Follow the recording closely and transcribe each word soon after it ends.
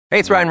Hey,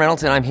 it's Ryan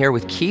Reynolds, and I'm here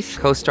with Keith,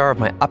 co-star of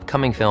my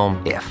upcoming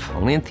film, If,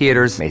 only in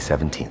theaters May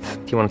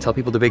 17th. Do you want to tell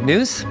people the big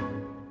news?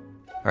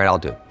 All right, I'll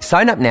do it.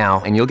 Sign up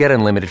now and you'll get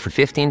unlimited for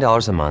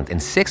 $15 a month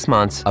and 6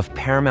 months of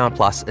Paramount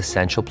Plus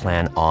Essential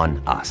Plan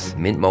on us.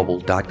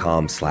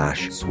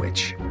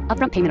 MintMobile.com/switch.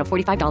 Upfront payment of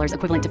 $45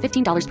 equivalent to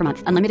 $15 per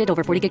month. Unlimited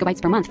over 40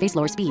 gigabytes per month. Face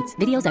lower speeds.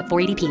 Videos at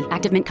 480p.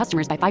 Active Mint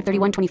customers by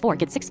 531.24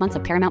 get 6 months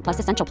of Paramount Plus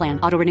Essential Plan.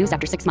 Auto renews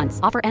after 6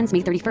 months. Offer ends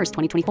May 31st,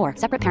 2024.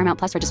 Separate Paramount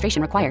Plus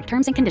registration required.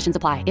 Terms and conditions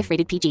apply if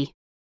rated PG.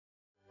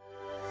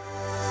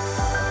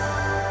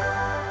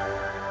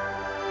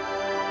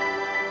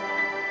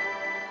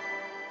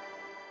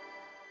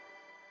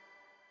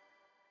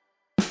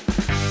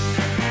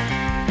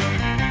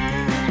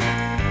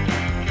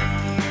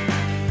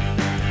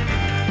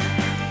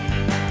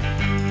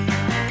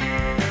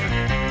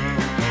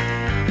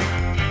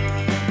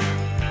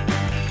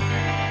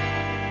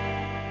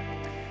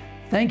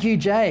 Thank you,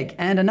 Jake,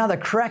 and another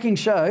cracking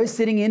show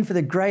sitting in for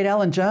the great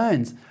Alan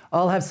Jones.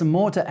 I'll have some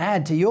more to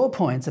add to your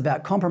points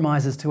about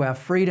compromises to our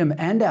freedom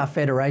and our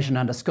federation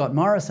under Scott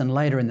Morrison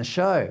later in the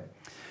show.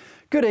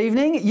 Good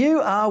evening.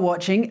 You are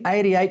watching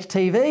ADH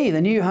TV,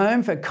 the new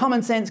home for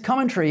common sense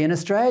commentary in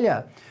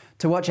Australia.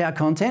 To watch our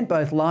content,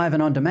 both live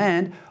and on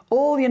demand,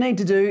 all you need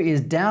to do is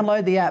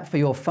download the app for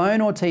your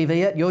phone or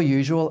TV at your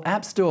usual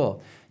app store.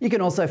 You can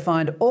also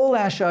find all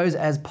our shows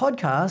as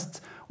podcasts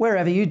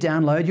wherever you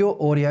download your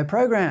audio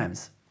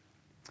programs.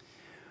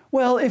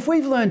 Well, if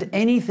we've learned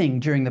anything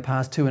during the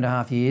past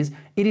 2.5 years,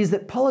 it is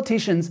that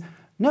politicians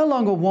no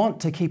longer want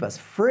to keep us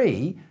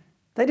free,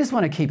 they just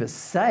want to keep us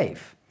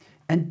safe.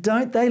 And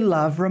don't they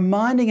love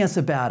reminding us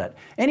about it?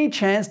 Any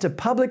chance to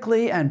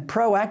publicly and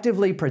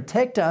proactively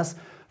protect us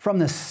from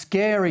the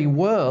scary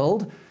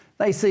world,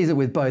 they seize it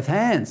with both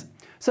hands.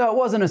 So it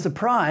wasn't a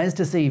surprise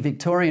to see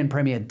Victorian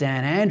Premier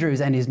Dan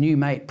Andrews and his new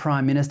mate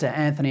Prime Minister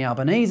Anthony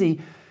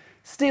Albanese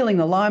stealing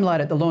the limelight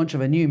at the launch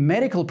of a new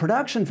medical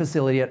production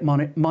facility at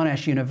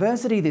Monash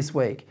University this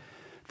week.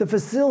 The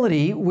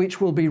facility, which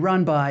will be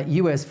run by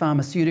US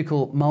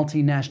pharmaceutical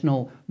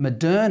multinational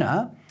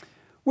Moderna,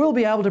 will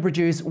be able to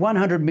produce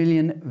 100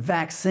 million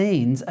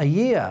vaccines a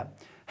year.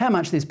 How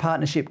much this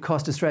partnership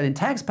cost Australian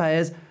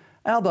taxpayers,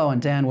 Albo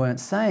and Dan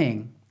weren't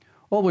saying.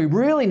 All we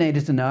really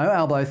needed to know,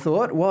 Albo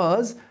thought,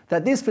 was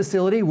that this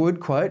facility would,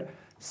 quote,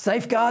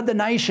 safeguard the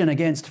nation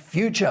against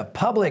future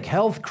public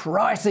health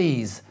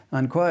crises,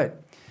 unquote.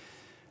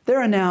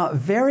 There are now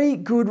very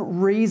good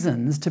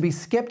reasons to be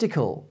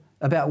sceptical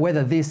about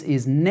whether this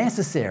is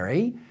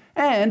necessary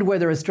and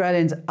whether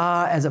Australians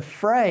are as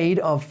afraid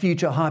of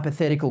future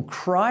hypothetical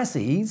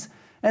crises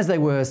as they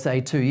were,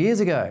 say, 2 years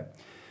ago.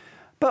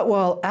 But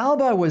while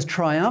Albo was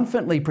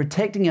triumphantly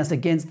protecting us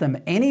against them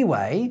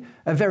anyway,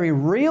 a very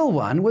real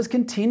one was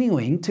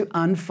continuing to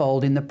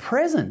unfold in the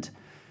present.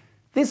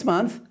 This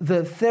month,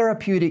 the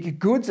Therapeutic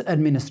Goods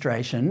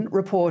Administration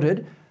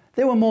reported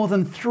there were more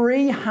than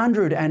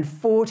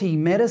 340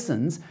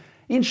 medicines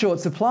in short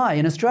supply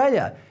in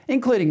Australia,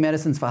 including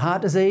medicines for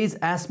heart disease,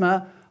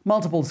 asthma,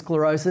 multiple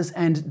sclerosis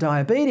and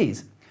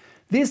diabetes.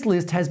 This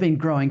list has been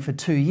growing for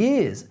 2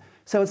 years,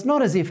 so it's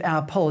not as if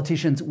our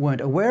politicians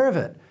weren't aware of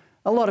it.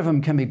 A lot of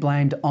them can be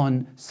blamed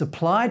on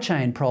supply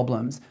chain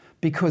problems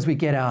because we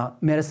get our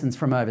medicines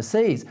from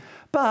overseas.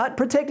 But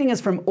protecting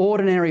us from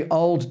ordinary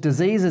old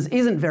diseases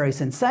isn't very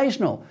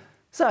sensational,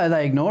 so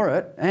they ignore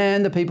it,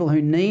 and the people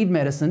who need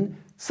medicine,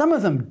 some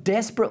of them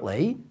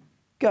desperately,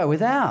 go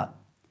without.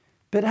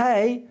 But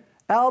hey,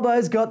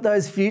 Albo's got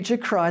those future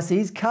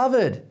crises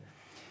covered.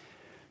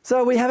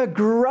 So we have a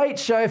great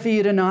show for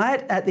you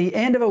tonight at the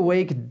end of a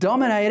week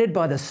dominated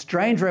by the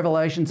strange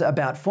revelations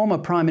about former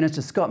Prime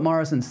Minister Scott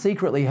Morrison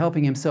secretly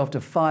helping himself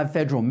to 5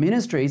 federal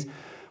ministries.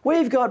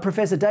 We've got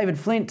Professor David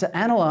Flint to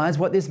analyse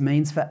what this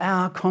means for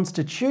our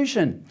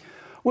Constitution.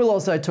 We'll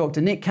also talk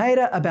to Nick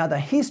Cater about the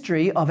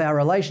history of our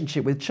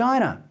relationship with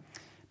China.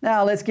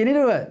 Now let's get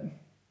into it.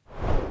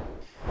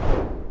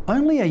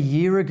 Only a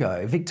year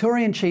ago,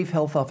 Victorian Chief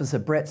Health Officer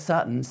Brett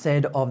Sutton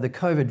said of the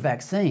COVID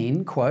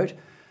vaccine, quote,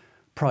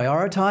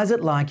 prioritise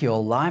it like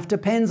your life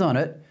depends on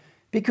it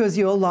because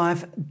your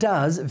life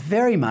does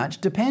very much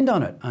depend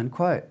on it,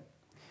 unquote.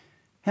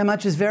 How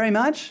much is very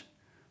much?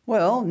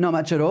 Well, not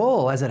much at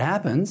all, as it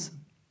happens.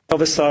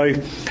 So,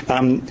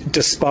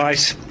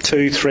 despite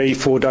 2, 3,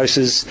 4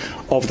 doses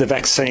of the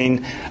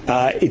vaccine,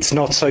 it's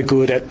not so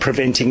good at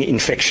preventing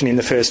infection in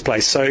the first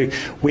place. So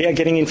we are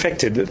getting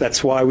infected.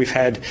 That's why we've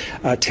had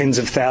tens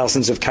of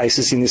thousands of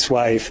cases in this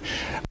wave.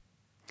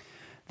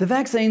 The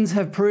vaccines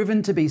have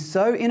proven to be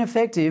so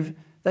ineffective,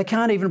 they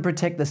can't even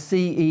protect the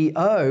CEO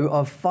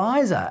of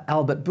Pfizer,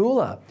 Albert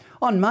Bourla.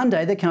 On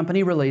Monday, the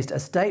company released a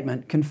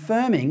statement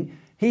confirming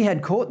he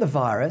had caught the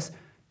virus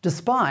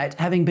despite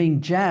having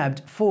been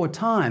jabbed 4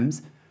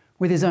 times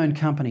with his own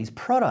company's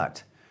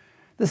product.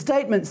 The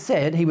statement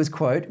said he was,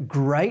 quote,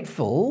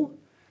 grateful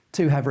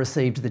to have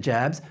received the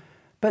jabs,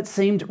 but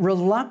seemed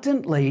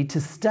reluctantly to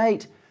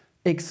state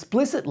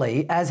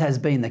explicitly, as has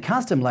been the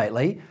custom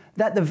lately,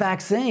 that the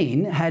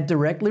vaccine had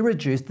directly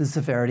reduced the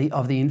severity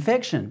of the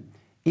infection.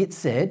 It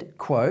said,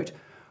 quote,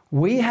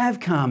 We have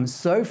come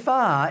so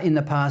far in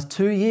the past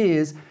 2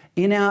 years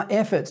in our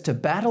efforts to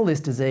battle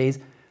this disease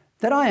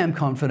that I am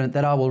confident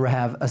that I will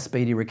have a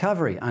speedy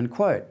recovery,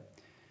 unquote.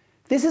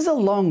 This is a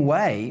long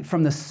way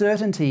from the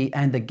certainty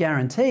and the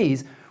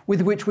guarantees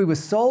with which we were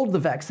sold the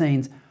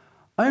vaccines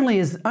only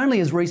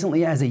as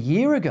recently as a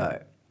year ago.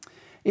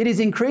 It is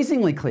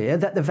increasingly clear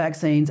that the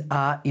vaccines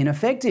are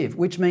ineffective,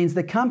 which means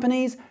the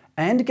companies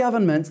and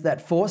governments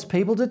that forced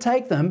people to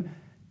take them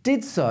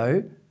did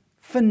so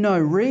for no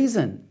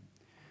reason.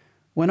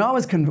 When I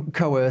was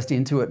coerced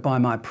into it by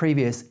my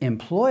previous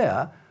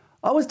employer,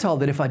 I was told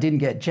that if I didn't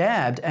get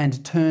jabbed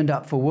and turned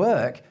up for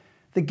work,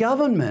 the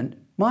government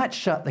might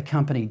shut the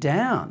company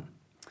down.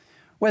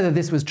 Whether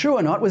this was true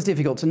or not was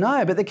difficult to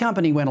know, but the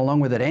company went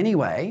along with it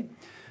anyway.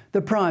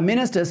 The Prime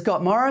Minister,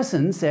 Scott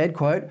Morrison, said,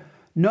 quote,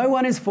 "No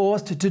one is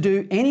forced to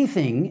do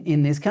anything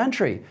in this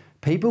country.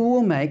 People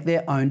will make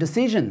their own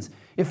decisions.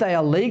 If they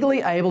are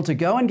legally able to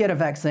go and get a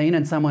vaccine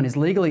and someone is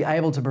legally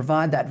able to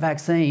provide that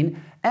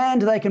vaccine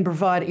and they can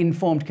provide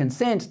informed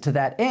consent to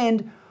that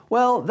end,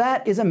 well,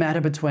 that is a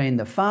matter between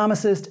the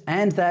pharmacist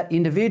and that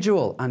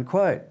individual,"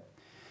 unquote.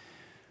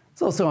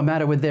 It's also a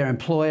matter with their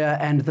employer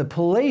and the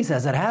police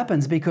as it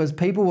happens, because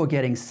people were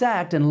getting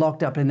sacked and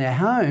locked up in their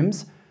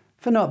homes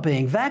for not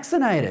being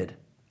vaccinated.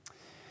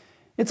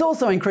 It's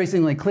also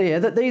increasingly clear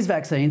that these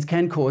vaccines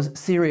can cause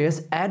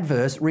serious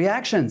adverse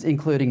reactions,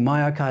 including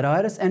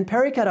myocarditis and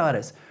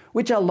pericarditis,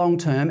 which are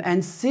long-term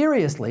and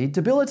seriously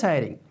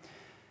debilitating.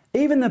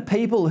 Even the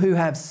people who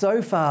have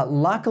so far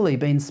luckily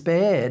been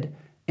spared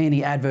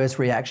any adverse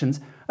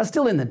reactions are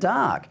still in the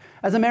dark.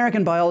 As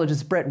American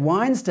biologist Brett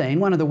Weinstein,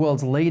 one of the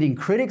world's leading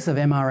critics of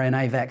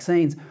mRNA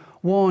vaccines,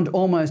 warned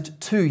almost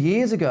 2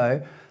 years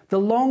ago, the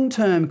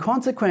long-term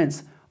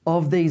consequences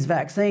of these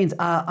vaccines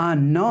are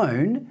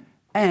unknown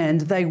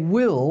and they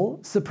will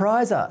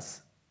surprise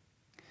us.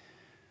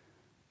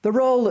 The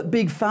role that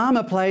Big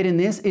Pharma played in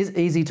this is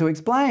easy to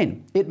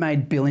explain. It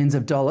made billions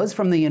of dollars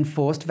from the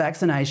enforced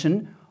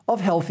vaccination of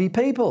healthy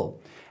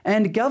people.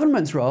 And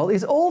government's role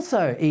is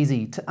also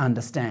easy to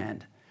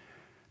understand.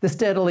 The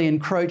steadily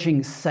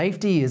encroaching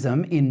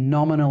safetyism in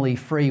nominally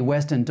free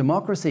Western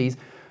democracies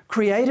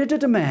created a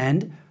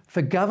demand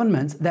for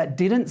governments that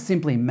didn't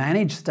simply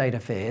manage state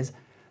affairs,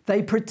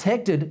 they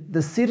protected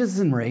the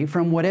citizenry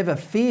from whatever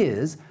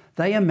fears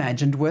they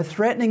imagined were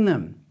threatening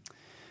them.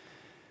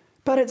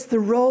 But it's the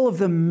role of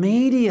the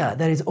media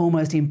that is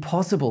almost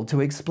impossible to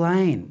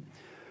explain.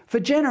 For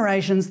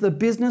generations, the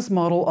business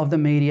model of the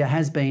media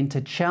has been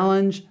to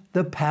challenge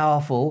the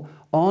powerful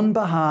on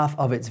behalf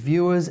of its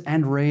viewers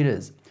and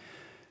readers.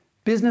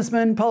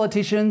 Businessmen,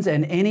 politicians,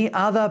 and any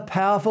other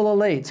powerful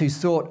elites who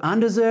sought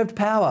undeserved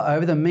power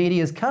over the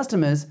media's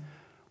customers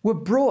were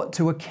brought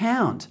to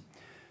account.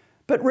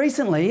 But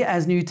recently,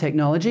 as new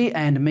technology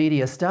and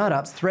media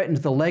startups threatened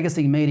the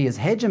legacy media's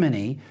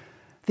hegemony,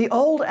 the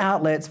old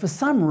outlets, for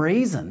some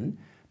reason,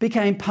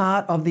 became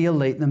part of the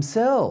elite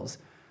themselves,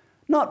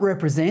 not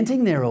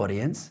representing their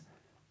audience,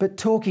 but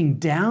talking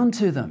down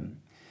to them.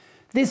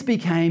 This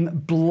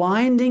became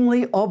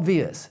blindingly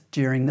obvious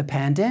during the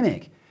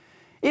pandemic.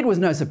 It was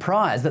no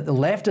surprise that the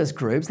leftist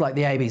groups like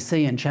the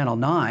ABC and Channel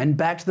 9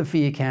 backed the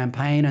fear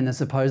campaign and the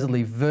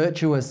supposedly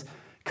virtuous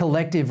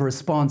collective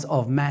response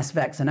of mass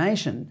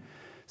vaccination.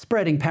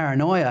 Spreading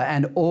paranoia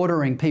and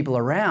ordering people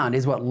around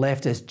is what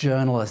leftist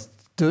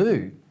journalists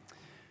do.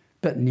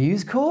 But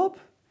News Corp,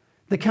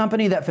 the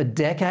company that for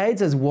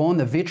decades has worn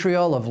the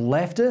vitriol of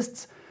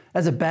leftists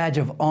as a badge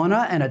of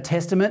honour and a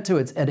testament to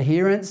its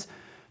adherence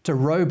to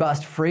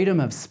robust freedom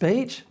of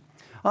speech?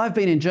 I've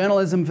been in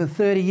journalism for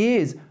 30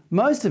 years,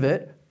 most of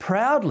it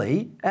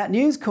proudly at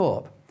News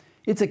Corp.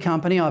 It's a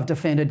company I've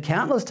defended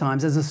countless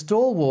times as a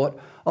stalwart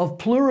of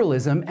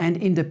pluralism and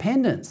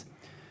independence.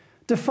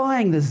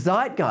 Defying the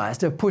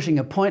zeitgeist of pushing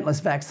a pointless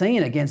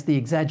vaccine against the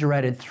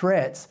exaggerated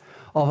threats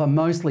of a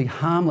mostly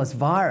harmless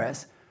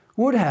virus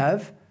would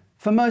have,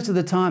 for most of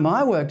the time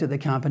I worked at the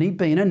company,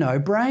 been a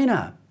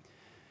no-brainer.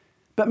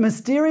 But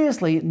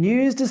mysteriously,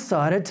 News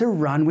decided to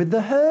run with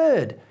the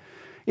herd.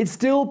 It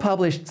still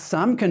published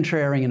some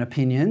contrarian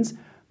opinions,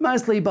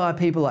 mostly by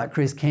people like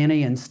Chris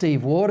Kenny and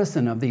Steve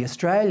Waterson of The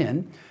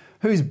Australian,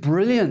 whose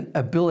brilliant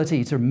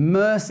ability to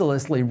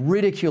mercilessly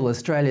ridicule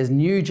Australia's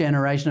new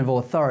generation of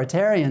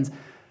authoritarians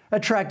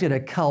attracted a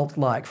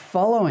cult-like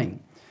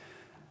following.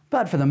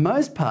 But for the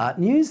most part,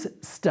 News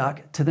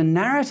stuck to the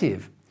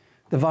narrative.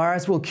 The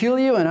virus will kill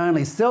you and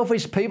only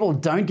selfish people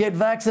don't get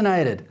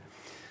vaccinated.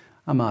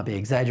 I might be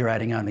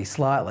exaggerating only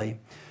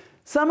slightly.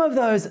 Some of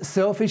those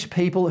selfish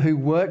people who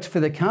worked for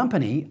the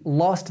company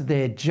lost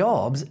their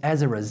jobs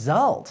as a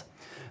result.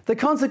 The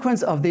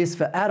consequence of this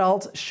for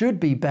adults should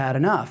be bad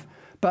enough,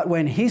 but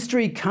when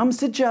history comes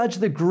to judge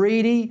the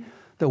greedy,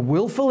 the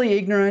willfully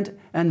ignorant,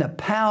 and the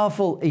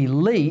powerful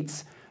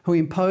elites who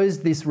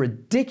imposed this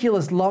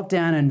ridiculous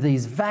lockdown and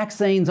these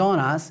vaccines on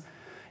us,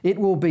 it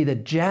will be the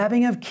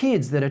jabbing of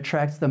kids that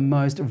attracts the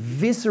most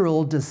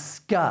visceral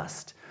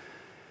disgust.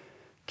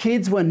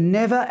 Kids were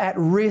never at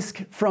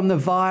risk from the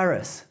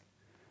virus.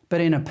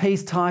 But in a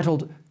piece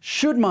titled,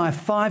 "Should my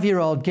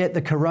 5-year-old get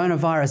the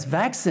coronavirus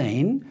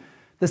vaccine?"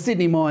 The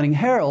Sydney Morning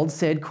Herald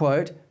said,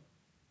 quote,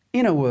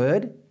 "In a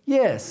word,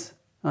 yes,"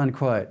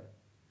 unquote.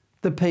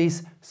 The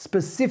piece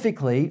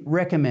specifically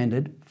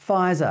recommended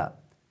Pfizer.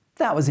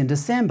 That was in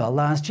December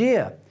last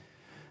year.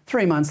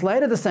 3 months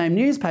later, the same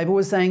newspaper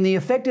was saying the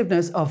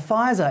effectiveness of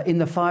Pfizer in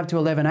the 5 to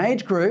 11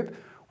 age group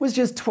was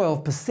just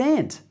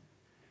 12%.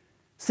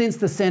 Since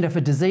the Centre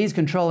for Disease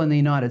Control in the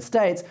United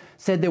States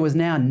said there was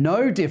now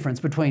no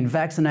difference between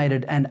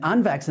vaccinated and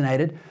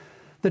unvaccinated,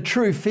 the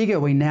true figure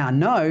we now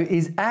know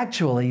is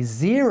actually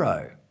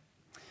 0.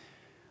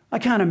 I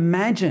can't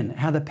imagine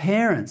how the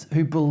parents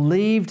who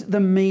believed the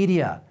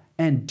media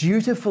and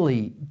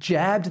dutifully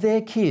jabbed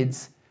their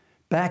kids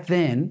back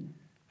then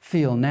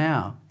feel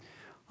now.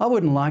 I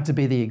wouldn't like to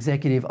be the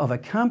executive of a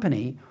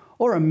company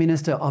or a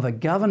minister of a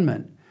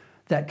government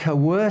that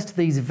coerced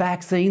these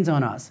vaccines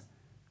on us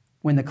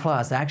when the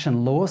class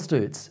action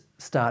lawsuits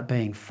start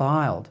being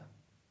filed.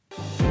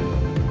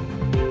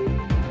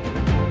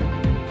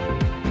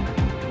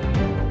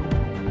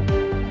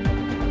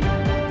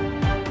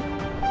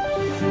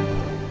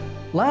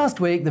 Last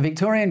week, the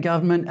Victorian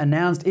government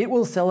announced it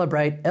will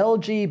celebrate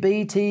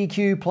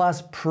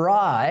LGBTQ+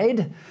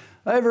 Pride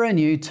over a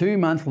new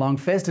 2-month-long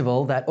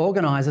festival that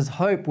organisers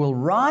hope will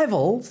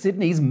rival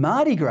Sydney's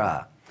Mardi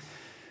Gras.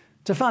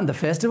 To fund the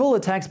festival,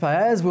 the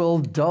taxpayers will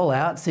dole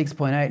out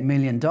 $6.8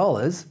 million.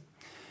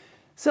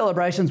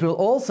 Celebrations will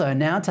also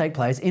now take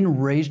place in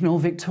regional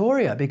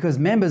Victoria because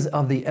members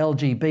of the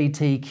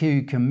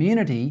LGBTQ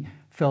community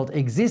felt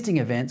existing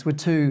events were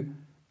too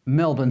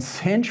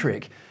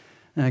Melbourne-centric.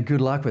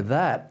 Good luck with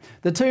that.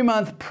 The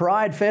 2-month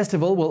Pride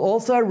Festival will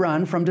also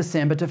run from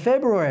December to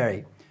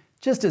February,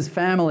 just as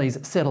families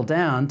settle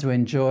down to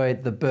enjoy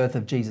the birth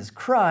of Jesus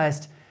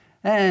Christ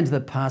and the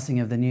passing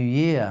of the new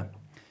year.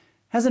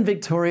 Hasn't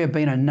Victoria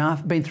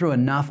been through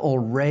enough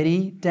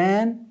already,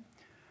 Dan?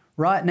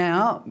 Right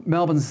now,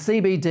 Melbourne's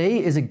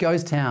CBD is a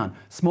ghost town.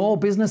 Small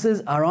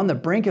businesses are on the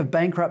brink of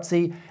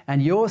bankruptcy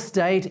and your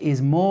state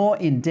is more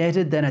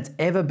indebted than it's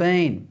ever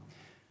been.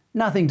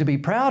 Nothing to be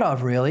proud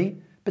of, really.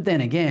 But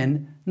then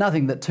again,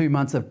 nothing that 2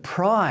 months of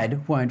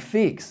Pride won't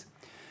fix.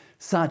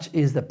 Such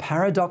is the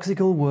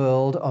paradoxical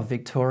world of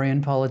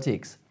Victorian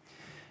politics.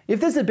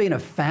 If this had been a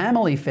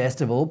family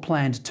festival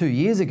planned 2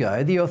 years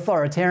ago, the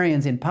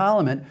authoritarians in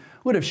Parliament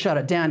would have shut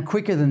it down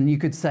quicker than you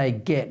could say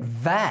get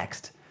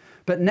vaxxed.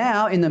 But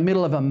now, in the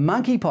middle of a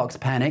monkeypox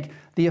panic,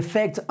 that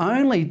affects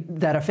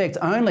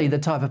only the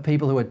type of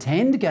people who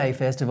attend gay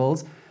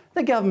festivals,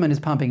 the government is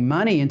pumping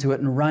money into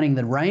it and running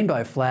the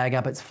rainbow flag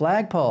up its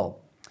flagpole.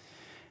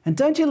 And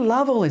don't you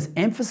love all this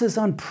emphasis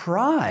on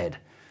pride?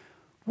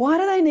 Why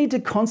do they need to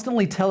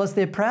constantly tell us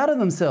they're proud of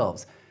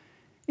themselves?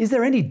 Is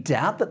there any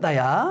doubt that they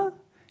are?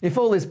 If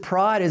all this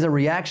pride is a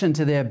reaction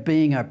to their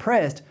being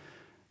oppressed,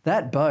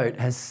 that boat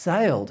has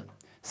sailed.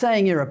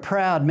 Saying you're a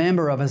proud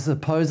member of a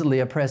supposedly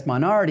oppressed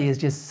minority is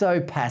just so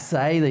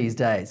passé these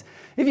days.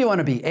 If you want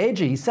to be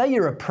edgy, say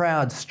you're a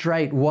proud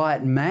straight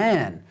white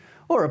man,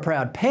 or a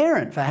proud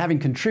parent for having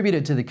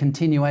contributed to the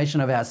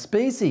continuation of our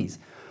species,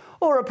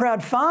 or a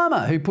proud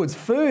farmer who puts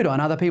food on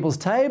other people's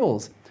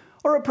tables,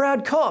 or a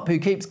proud cop who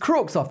keeps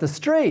crooks off the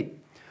street,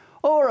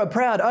 or a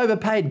proud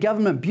overpaid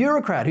government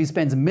bureaucrat who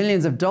spends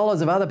millions of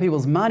dollars of other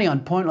people's money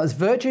on pointless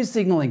virtue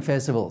signalling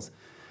festivals.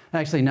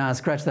 Actually, nah,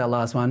 scratch that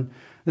last one.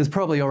 There's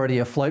probably already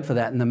a float for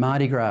that in the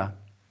Mardi Gras.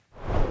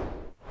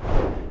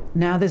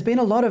 Now, there's been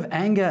a lot of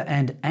anger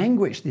and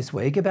anguish this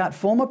week about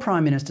former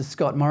Prime Minister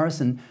Scott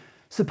Morrison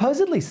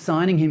supposedly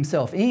signing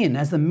himself in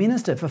as the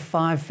Minister for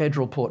 5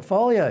 federal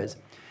portfolios.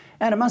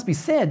 And it must be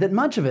said that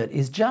much of it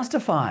is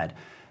justified.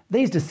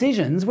 These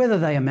decisions, whether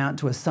they amount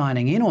to a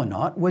signing in or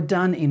not, were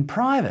done in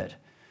private.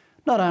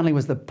 Not only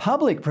was the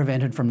public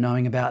prevented from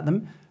knowing about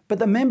them, but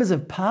the members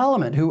of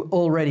Parliament who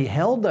already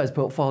held those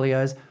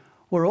portfolios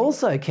were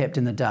also kept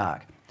in the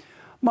dark.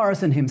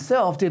 Morrison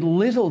himself did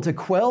little to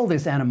quell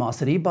this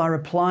animosity by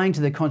replying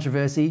to the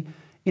controversy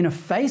in a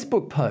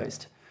Facebook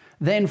post,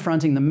 then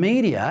fronting the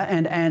media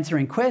and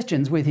answering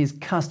questions with his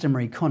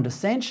customary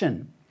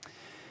condescension.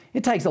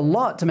 It takes a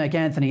lot to make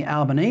Anthony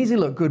Albanese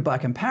look good by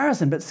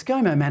comparison, but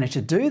ScoMo managed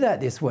to do that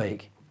this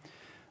week.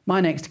 My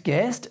next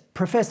guest,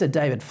 Professor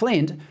David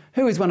Flint,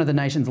 who is one of the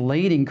nation's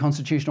leading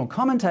constitutional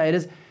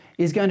commentators,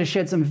 is going to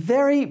shed some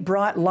very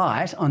bright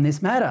light on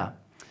this matter.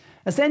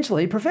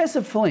 Essentially,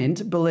 Professor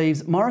Flint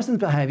believes Morrison's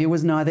behaviour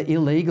was neither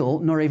illegal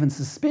nor even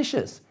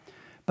suspicious,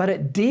 but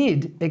it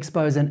did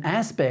expose an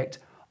aspect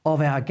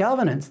of our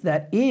governance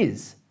that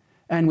is,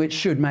 and which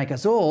should make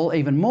us all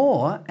even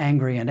more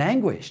angry and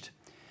anguished.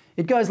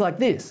 It goes like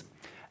this.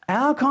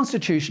 Our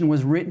Constitution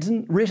was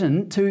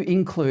written to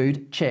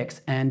include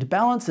checks and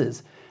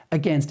balances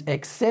against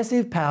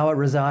excessive power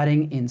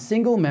residing in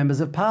single members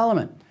of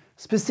Parliament,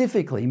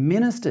 specifically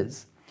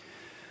ministers.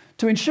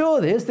 To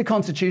ensure this, the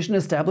Constitution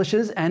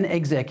establishes an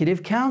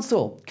Executive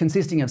Council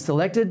consisting of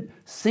selected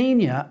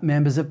senior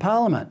members of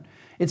Parliament.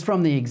 It's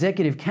from the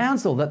Executive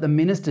Council that the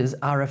ministers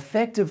are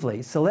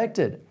effectively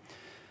selected.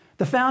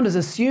 The founders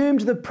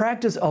assumed the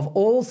practice of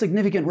all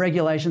significant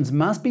regulations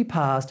must be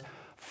passed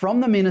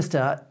from the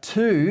minister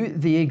to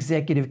the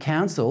Executive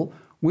Council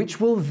which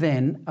will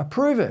then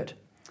approve it.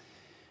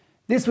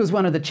 This was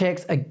one of the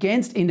checks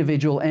against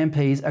individual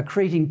MPs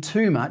accreting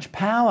too much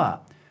power.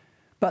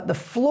 But the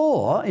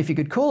flaw, if you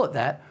could call it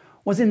that,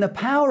 was in the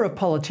power of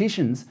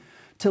politicians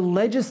to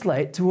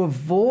legislate to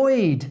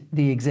avoid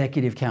the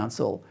Executive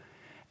Council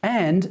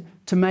and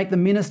to make the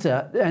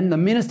minister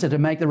to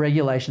make the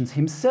regulations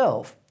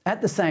himself.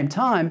 At the same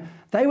time,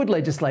 they would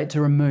legislate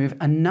to remove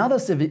another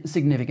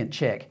significant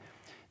check.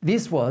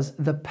 This was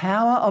the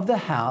power of the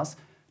House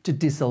to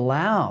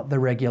disallow the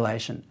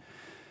regulation.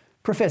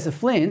 Professor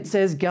Flint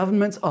says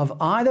governments of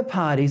either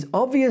parties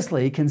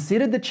obviously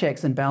considered the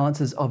checks and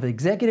balances of the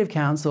Executive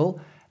Council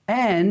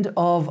and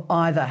of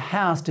either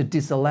House to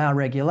disallow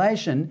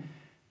regulation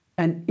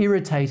an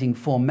irritating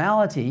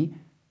formality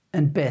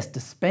and best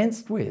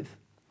dispensed with.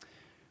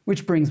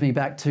 Which brings me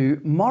back to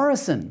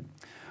Morrison.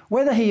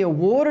 Whether he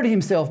awarded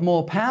himself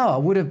more power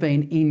would have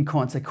been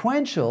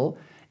inconsequential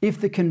if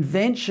the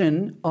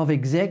convention of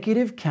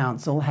Executive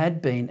Council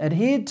had been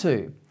adhered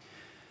to.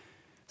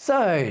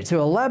 So, to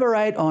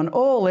elaborate on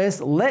all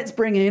this, let's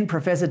bring in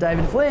Professor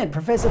David Flint.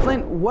 Professor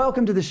Flint,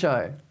 welcome to the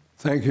show.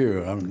 Thank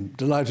you. I'm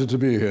delighted to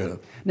be here.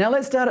 Now,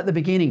 let's start at the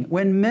beginning.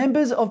 When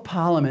members of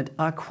Parliament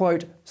are,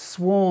 quote,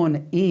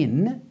 sworn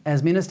in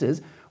as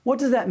ministers, what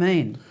does that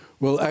mean?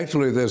 Well,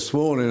 actually, they're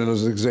sworn in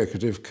as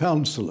executive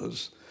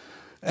councillors.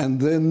 And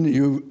then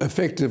you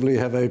effectively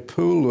have a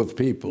pool of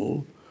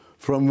people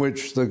from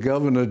which the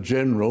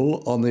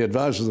Governor-General, on the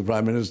advice of the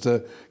Prime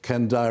Minister,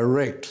 can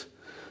direct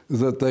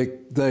that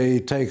they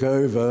take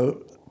over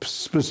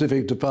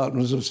specific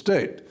departments of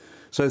state.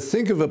 So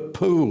think of a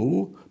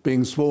pool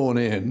being sworn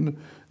in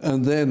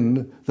and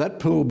then that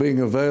pool being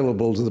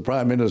available to the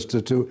Prime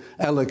Minister to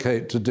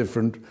allocate to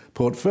different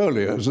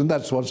portfolios. And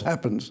that's what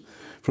happens.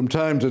 From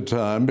time to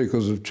time,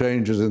 because of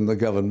changes in the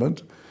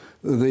government,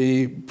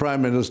 the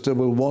Prime Minister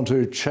will want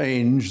to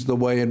change the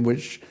way in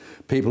which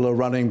people are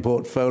running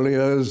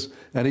portfolios,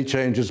 and he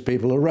changes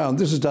people around.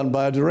 This is done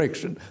by a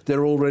direction.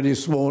 They're already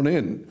sworn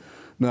in.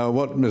 Now,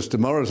 what Mr.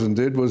 Morrison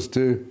did was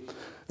to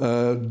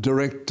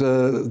direct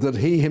that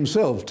he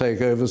himself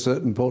take over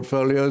certain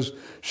portfolios,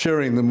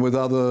 sharing them with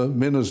other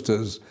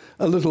ministers.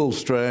 A little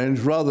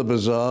strange, rather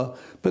bizarre,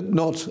 but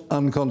not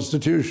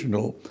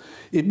unconstitutional.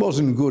 It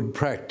wasn't good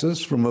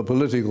practice from a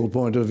political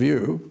point of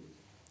view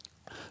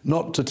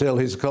not to tell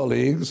his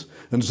colleagues,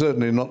 and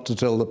certainly not to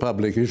tell the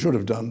public. He should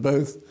have done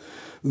both.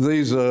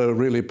 These are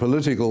really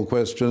political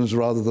questions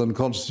rather than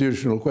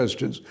constitutional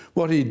questions.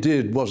 What he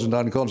did wasn't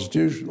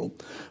unconstitutional,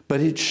 but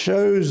it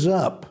shows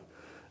up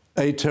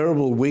a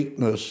terrible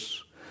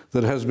weakness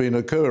that has been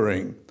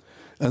occurring.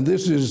 And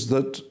this is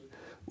that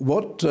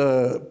what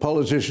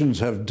politicians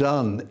have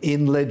done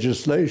in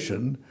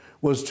legislation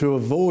was to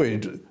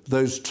avoid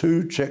those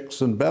two checks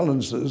and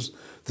balances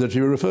that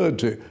you referred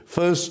to.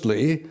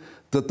 Firstly,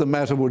 that the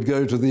matter would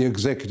go to the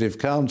Executive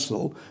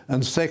Council,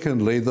 and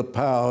secondly, the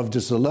power of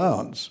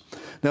disallowance.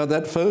 Now,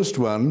 that first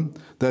one,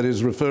 that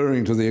is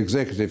referring to the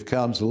Executive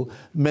Council,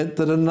 meant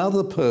that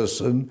another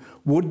person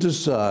would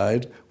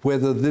decide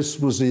whether this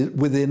was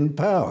within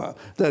power,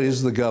 that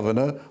is, the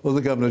Governor or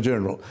the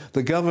Governor-General.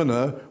 The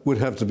Governor would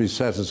have to be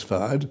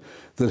satisfied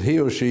that he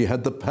or she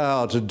had the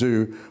power to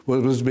do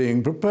what was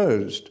being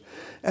proposed.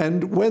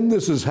 And when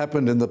this has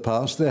happened in the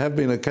past, there have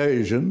been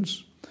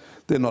occasions,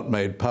 they're not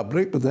made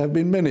public, but there have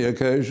been many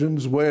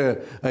occasions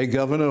where a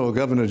Governor or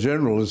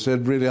Governor-General has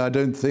said, really, I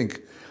don't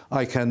think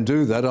I can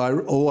do that,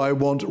 or I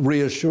want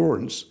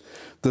reassurance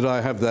that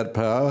I have that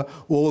power,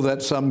 or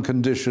that some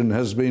condition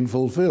has been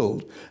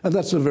fulfilled. And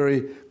that's a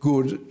very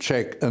good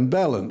check and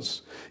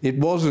balance. It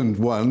wasn't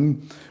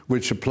one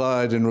which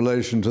applied in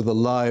relation to the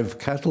live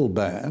cattle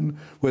ban,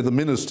 where the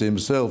minister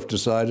himself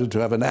decided to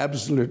have an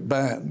absolute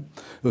ban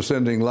of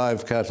sending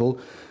live cattle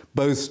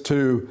both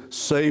to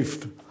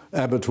safe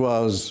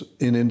abattoirs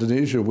in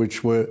Indonesia,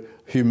 which were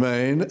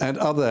humane, and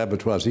other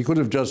abattoirs. He could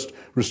have just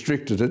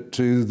restricted it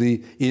to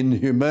the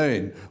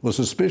inhumane or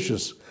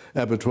suspicious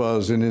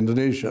abattoirs in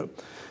Indonesia.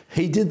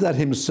 He did that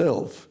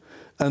himself,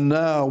 and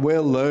now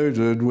we're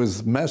loaded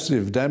with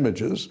massive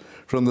damages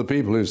from the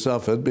people who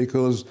suffered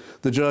because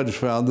the judge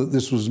found that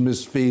this was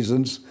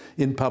misfeasance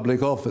in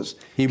public office.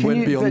 He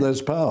went beyond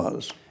those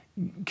powers.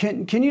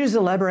 Can you just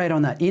elaborate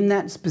on that? In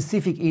that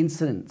specific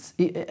instance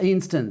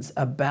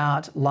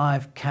about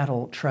live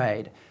cattle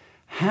trade,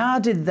 how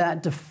did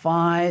that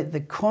defy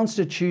the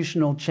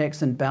constitutional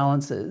checks and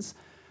balances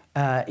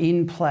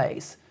in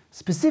place,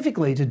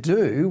 specifically to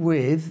do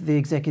with the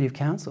Executive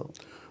Council?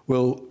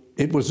 Well,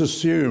 it was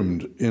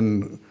assumed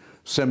in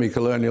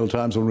semi-colonial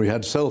times when we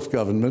had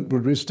self-government,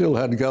 but we still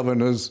had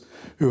governors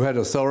who had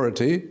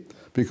authority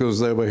because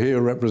they were here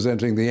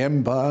representing the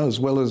empire as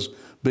well as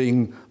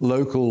being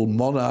local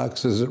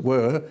monarchs, as it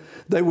were.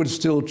 They would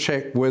still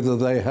check whether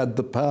they had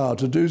the power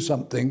to do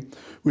something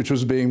which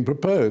was being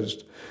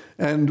proposed.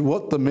 And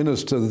what the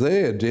minister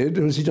there did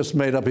was he just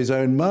made up his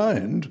own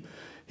mind.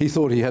 He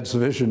thought he had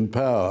sufficient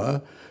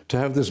power to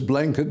have this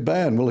blanket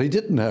ban. Well, he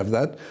didn't have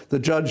that. The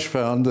judge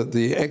found that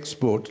the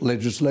export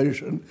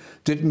legislation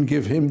didn't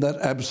give him that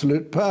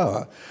absolute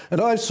power.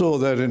 And I saw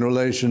that in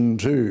relation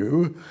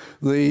to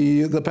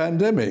the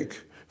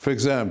pandemic. For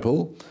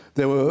example,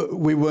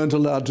 we weren't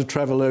allowed to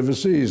travel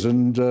overseas,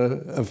 and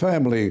a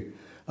family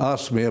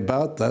asked me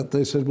about that.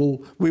 They said,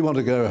 well, we want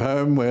to go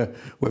home, we're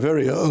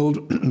very old,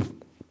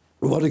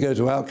 we want to go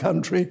to our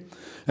country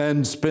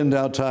and spend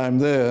our time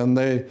there, and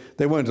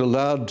they weren't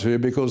allowed to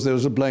because there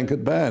was a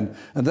blanket ban.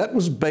 And that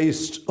was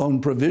based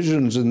on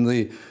provisions in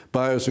the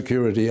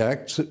Biosecurity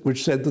Act,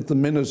 which said that the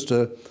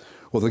minister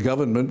or the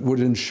government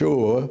would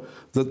ensure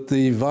that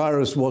the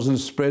virus wasn't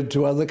spread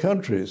to other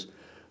countries.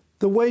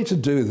 The way to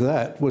do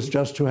that was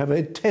just to have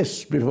a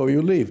test before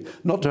you leave,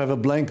 not to have a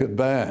blanket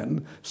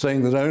ban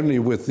saying that only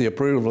with the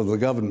approval of the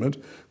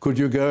government could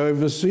you go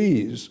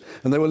overseas.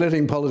 And they were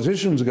letting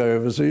politicians go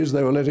overseas,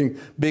 they were letting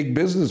big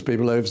business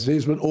people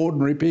overseas, but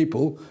ordinary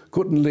people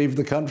couldn't leave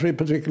the country,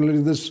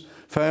 particularly this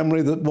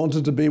family that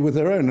wanted to be with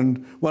their own.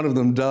 And one of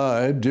them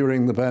died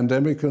during the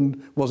pandemic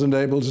and wasn't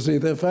able to see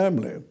their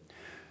family.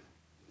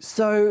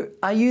 So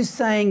are you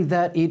saying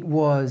that it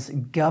was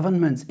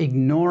governments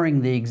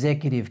ignoring the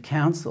Executive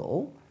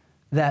Council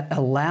that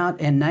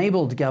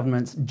enabled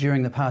governments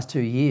during the past 2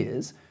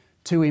 years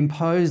to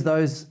impose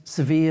those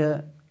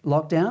severe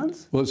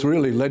lockdowns? Well, it's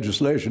really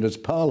legislation, it's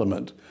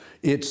Parliament.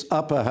 It's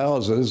upper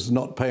houses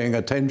not paying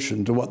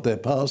attention to what they're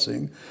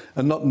passing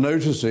and not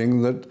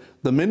noticing that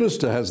the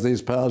minister has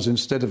these powers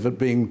instead of it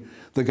being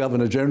the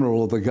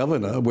Governor-General or the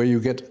Governor, where you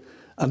get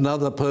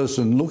another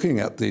person looking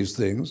at these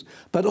things.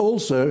 But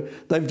also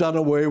they've done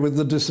away with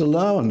the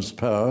disallowance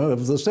power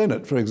of the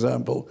Senate, for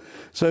example,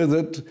 so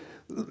that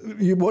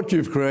what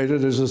you've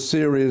created is a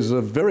series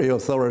of very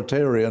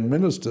authoritarian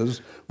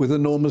ministers with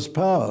enormous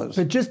powers.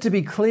 But just to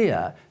be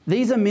clear,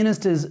 these are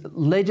ministers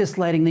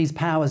legislating these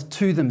powers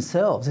to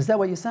themselves. Is that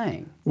what you're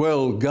saying?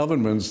 Well,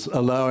 governments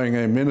allowing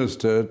a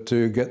minister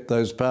to get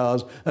those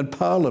powers and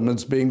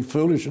parliaments being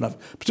foolish enough,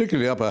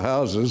 particularly upper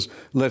houses,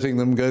 letting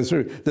them go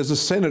through. There's a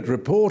Senate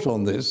report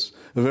on this,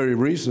 a very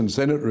recent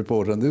Senate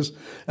report on this,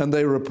 and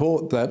they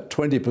report that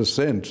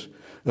 20%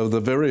 of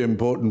the very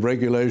important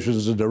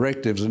regulations and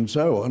directives and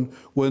so on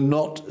were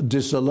not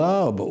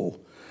disallowable.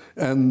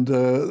 And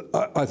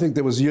I think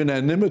there was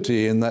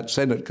unanimity in that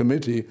Senate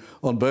committee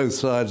on both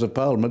sides of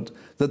Parliament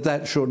that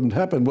that shouldn't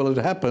happen. Well,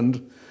 it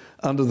happened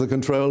under the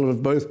control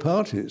of both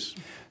parties.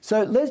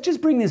 So let's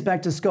just bring this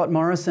back to Scott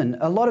Morrison.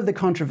 A lot of the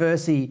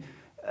controversy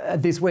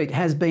this week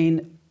has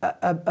been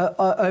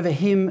over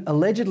him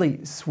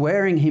allegedly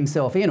swearing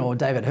himself in, or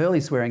David Hurley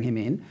swearing him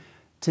in,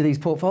 to these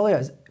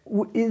portfolios.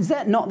 Is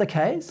that not the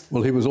case?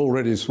 Well, he was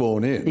already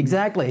sworn in.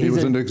 Exactly. He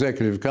was an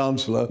executive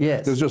councillor.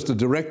 Yes. There's just a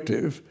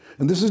directive.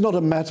 And this is not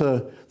a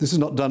matter, this is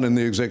not done in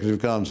the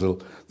Executive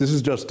Council. This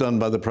is just done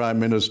by the Prime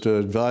Minister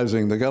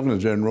advising the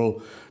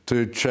Governor-General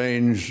to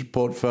change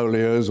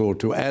portfolios or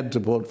to add to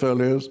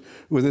portfolios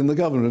within the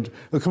government.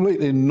 A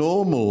completely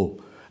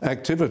normal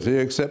activity,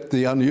 except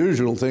the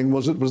unusual thing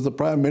was it was the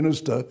Prime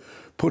Minister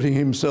putting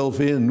himself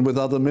in with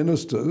other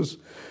ministers.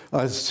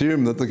 I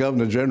assume that the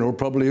Governor-General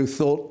probably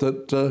thought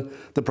that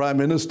the Prime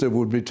Minister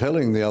would be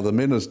telling the other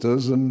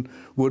ministers and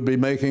would be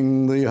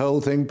making the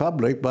whole thing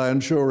public by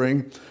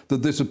ensuring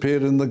that this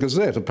appeared in the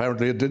Gazette.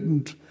 Apparently it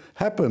didn't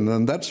happen,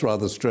 and that's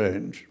rather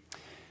strange.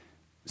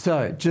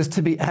 So, just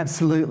to be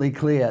absolutely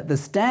clear, the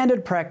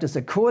standard practice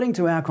according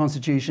to our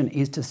Constitution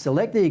is to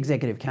select the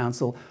Executive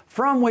Council,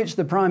 from which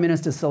the Prime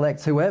Minister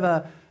selects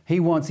whoever he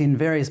wants in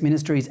various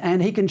ministries,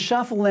 and he can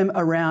shuffle them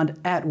around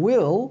at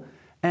will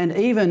and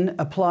even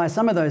apply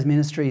some of those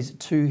ministries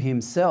to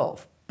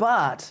himself.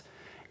 But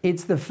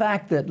it's the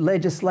fact that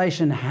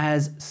legislation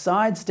has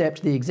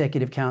sidestepped the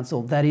Executive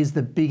Council that is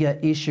the bigger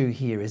issue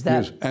here. Is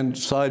that? Yes, and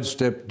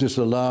sidestep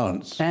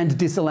disallowance. And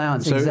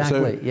disallowance,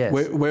 exactly, yes.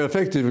 We're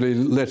effectively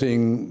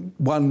letting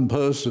one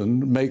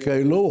person make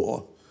a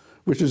law,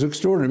 which is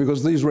extraordinary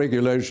because these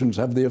regulations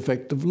have the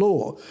effect of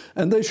law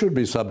and they should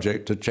be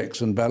subject to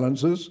checks and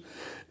balances.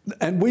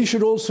 And we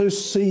should also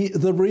see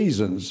the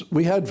reasons.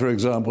 We had, for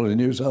example, in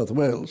New South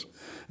Wales,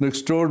 an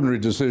extraordinary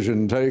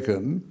decision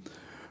taken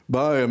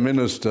by a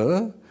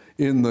minister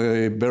in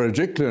the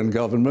Berejiklian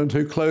government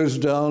who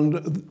closed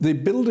down the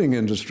building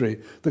industry,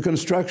 the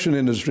construction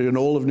industry in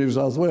all of New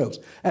South Wales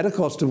at a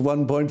cost of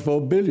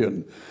 $1.4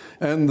 billion.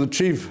 And the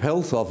chief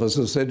health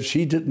officer said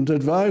she didn't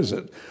advise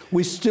it.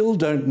 We still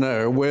don't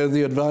know where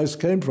the advice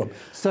came from.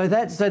 So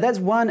that's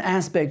one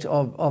aspect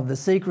of the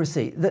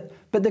secrecy.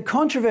 But the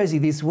controversy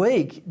this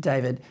week,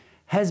 David,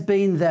 has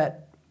been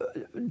that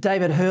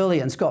David Hurley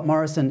and Scott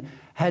Morrison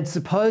had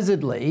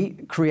supposedly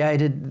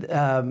created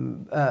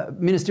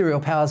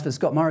ministerial powers for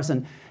Scott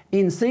Morrison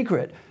in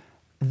secret.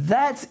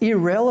 That's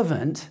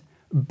irrelevant,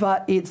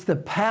 but it's the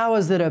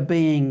powers that are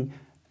being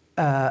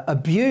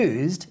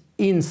abused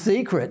in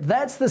secret.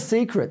 That's the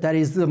secret that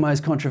is the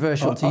most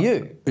controversial to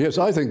you. Yes,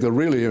 I think the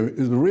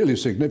really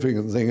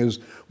significant thing is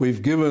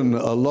we've given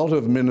a lot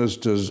of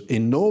ministers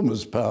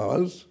enormous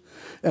powers,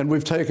 And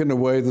we've taken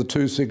away the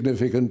two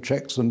significant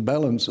checks and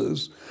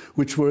balances,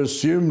 which were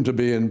assumed to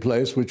be in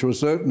place, which were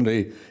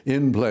certainly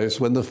in place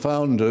when the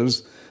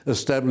founders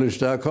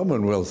established our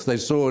Commonwealth. They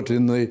saw it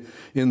in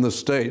the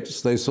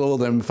states, they saw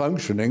them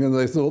functioning, and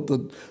they thought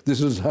that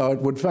this is how it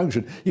would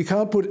function. You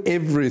can't put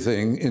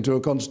everything into a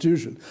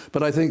constitution,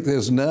 but I think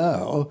there's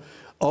now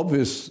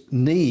obvious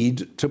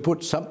need to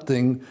put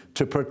something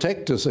to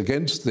protect us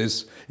against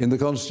this in the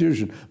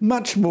Constitution.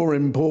 Much more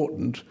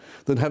important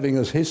than having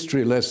a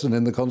history lesson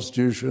in the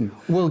Constitution.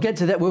 We'll get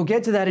to that. We'll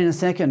get to that in a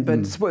second.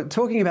 But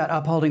talking about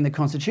upholding the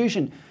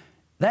Constitution,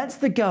 that's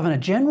the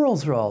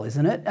Governor-General's role,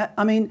 isn't it?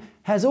 I mean,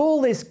 has all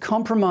this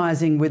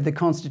compromising with the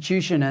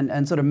Constitution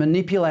and sort of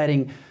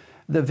manipulating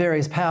the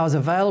various powers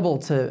available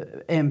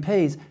to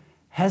MPs,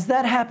 has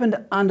that happened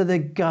under the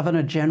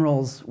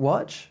Governor-General's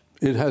watch?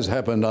 It has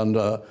happened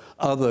under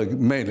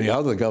mainly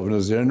other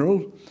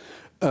Governors-General,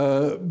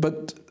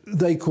 but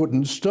they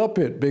couldn't stop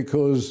it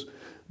because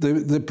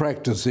the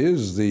practice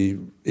is, it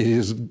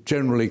is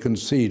generally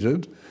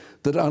conceded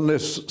that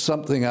unless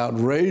something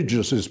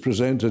outrageous is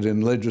presented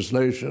in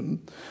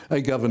legislation, a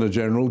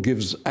Governor-General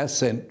gives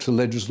assent to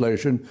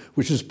legislation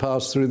which is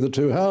passed through the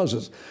two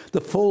houses.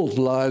 The fault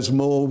lies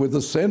more with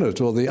the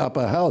Senate or the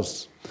upper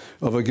house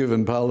of a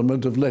given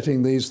parliament of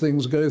letting these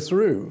things go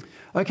through.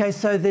 Okay,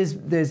 so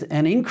there's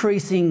an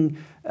increasing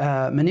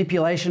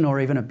manipulation or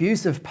even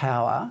abuse of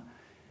power.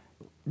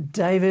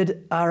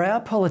 David, are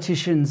our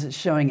politicians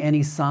showing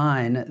any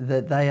sign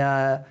that they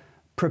are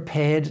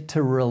prepared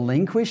to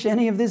relinquish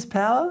any of this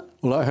power?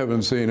 Well, I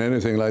haven't seen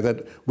anything like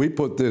that. We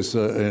put this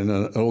in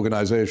an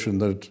organisation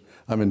that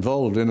I'm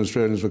involved in,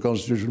 Australians for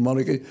Constitutional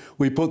Monarchy.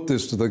 We put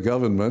this to the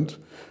government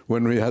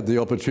when we had the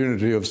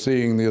opportunity of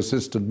seeing the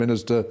Assistant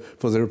Minister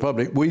for the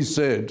Republic. We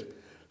said,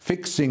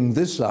 fixing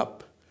this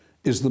up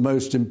is the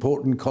most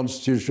important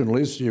constitutional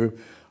issue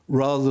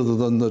rather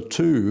than the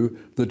two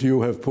that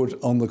you have put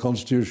on the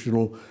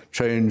constitutional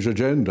change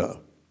agenda.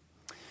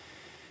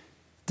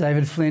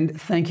 David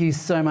Flint, thank you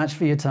so much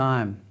for your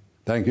time.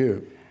 Thank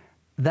you.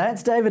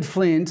 That's David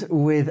Flint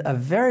with a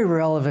very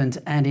relevant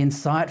and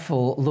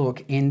insightful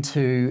look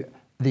into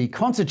the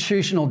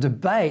constitutional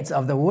debates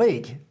of the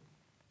week.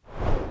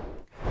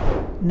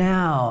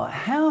 Now,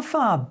 how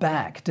far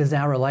back does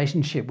our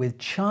relationship with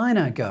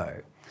China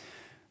go?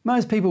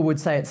 Most people would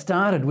say it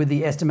started with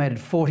the estimated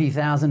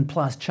 40,000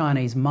 plus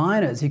Chinese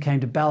miners who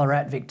came to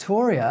Ballarat,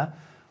 Victoria,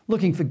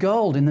 looking for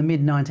gold in the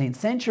mid-19th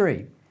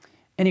century.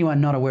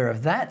 Anyone not aware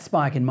of that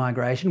spike in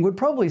migration would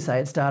probably say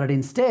it started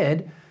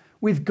instead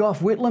with Gough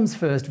Whitlam's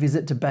first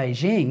visit to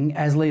Beijing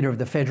as leader of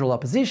the federal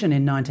opposition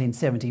in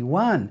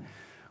 1971.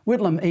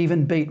 Whitlam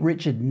even beat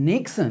Richard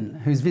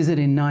Nixon, whose visit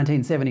in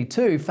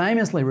 1972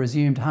 famously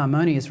resumed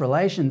harmonious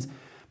relations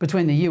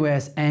between the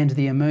US and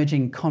the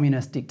emerging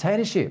communist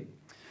dictatorship.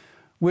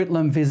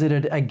 Whitlam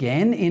visited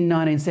again in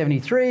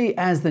 1973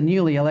 as the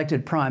newly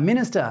elected Prime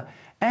Minister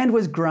and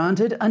was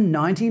granted a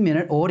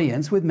 90-minute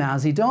audience with Mao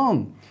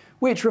Zedong,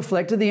 which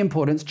reflected the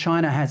importance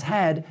China has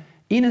had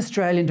in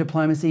Australian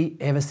diplomacy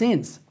ever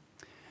since.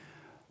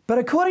 But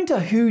according to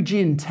Hu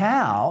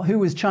Jintao, who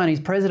was Chinese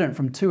president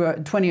from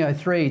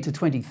 2003 to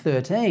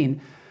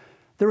 2013,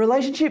 the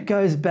relationship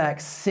goes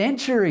back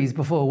centuries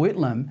before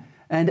Whitlam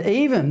and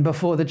even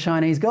before the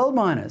Chinese gold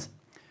miners.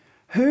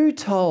 Hu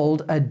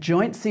told a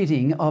joint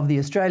sitting of the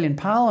Australian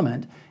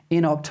Parliament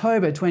in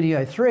October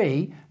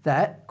 2003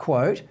 that,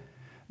 quote,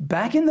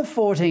 back in the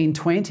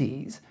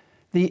 1420s,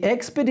 the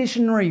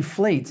expeditionary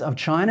fleets of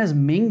China's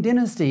Ming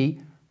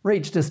dynasty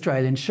reached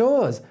Australian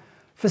shores.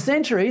 For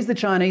centuries, the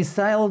Chinese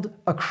sailed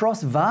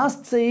across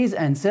vast seas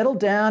and settled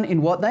down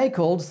in what they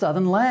called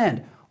Southern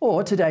Land,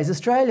 or today's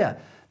Australia.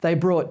 They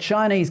brought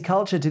Chinese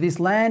culture to this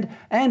land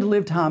and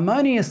lived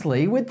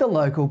harmoniously with the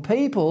local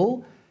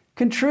people,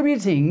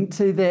 contributing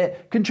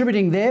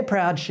their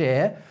proud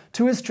share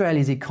to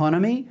Australia's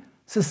economy,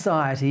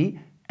 society,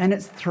 and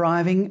its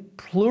thriving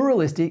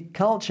pluralistic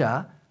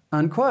culture,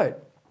 unquote.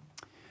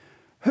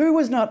 Hu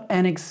was not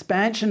an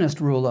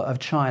expansionist ruler of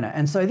China,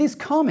 and so this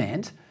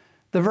comment,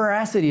 the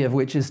veracity of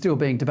which is still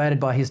being debated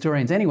by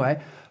historians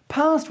anyway,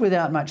 passed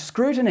without much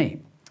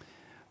scrutiny.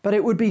 But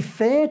it would be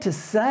fair to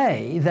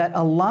say that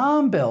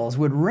alarm bells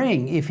would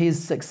ring if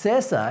his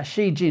successor,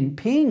 Xi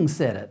Jinping,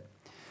 said it.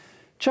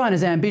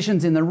 China's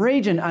ambitions in the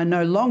region are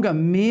no longer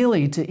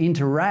merely to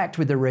interact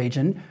with the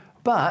region,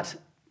 but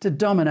to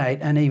dominate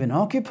and even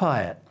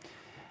occupy it.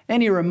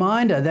 Any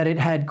reminder that it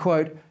had,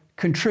 quote,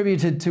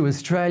 contributed to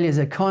Australia's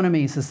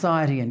economy,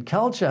 society and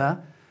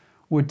culture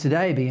would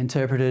today be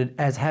interpreted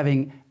as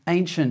having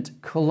ancient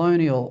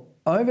colonial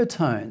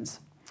overtones.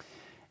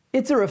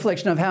 It's a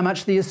reflection of how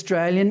much the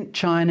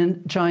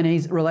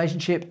Australian-Chinese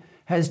relationship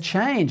has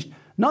changed,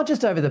 not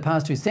just over the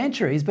past 2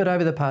 centuries, but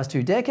over the past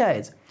 2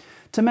 decades.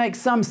 To make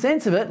some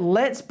sense of it,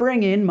 let's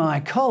bring in my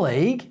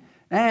colleague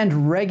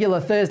and regular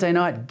Thursday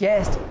night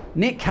guest,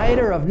 Nick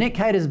Cater of Nick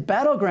Cater's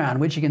Battleground,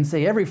 which you can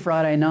see every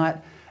Friday night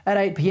at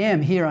 8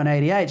 p.m. here on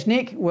ADH.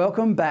 Nick,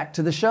 welcome back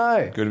to the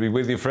show. Good to be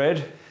with you,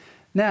 Fred.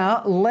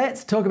 Now,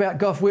 let's talk about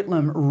Gough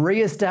Whitlam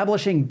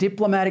re-establishing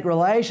diplomatic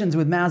relations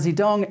with Mao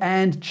Zedong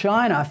and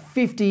China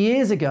 50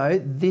 years ago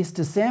this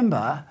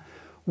December.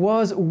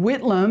 Was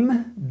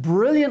Whitlam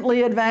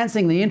brilliantly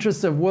advancing the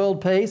interests of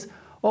world peace,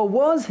 or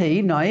was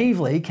he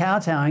naively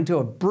kowtowing to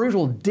a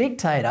brutal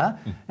dictator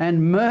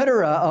and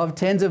murderer of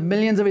tens of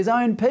millions of his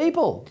own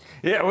people?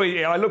 Yeah, well,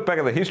 I look back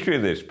at the history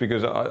of this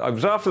because I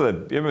was after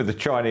the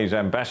Chinese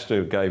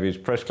ambassador gave his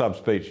press club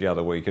speech the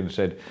other week and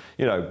said,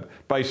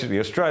 basically,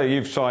 Australia,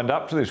 you've signed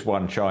up to this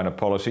one China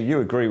policy.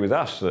 You agree with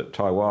us that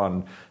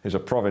Taiwan is a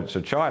province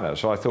of China.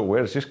 So I thought,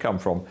 where does this come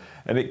from?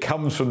 And it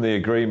comes from the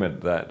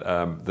agreement that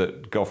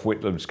that Gough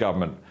Whitlam's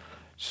government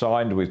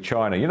signed with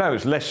China. It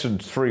was less than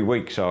 3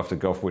 weeks after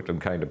Gough Whitlam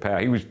came to power.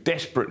 He was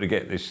desperate to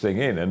get this thing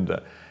in, and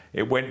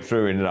it went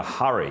through in a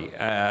hurry.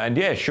 And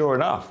yeah, sure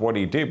enough, what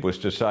he did was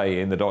to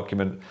say in the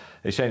document,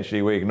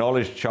 essentially, we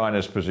acknowledge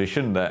China's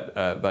position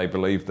that they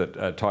believe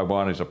that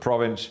Taiwan is a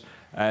province,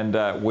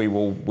 and we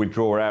will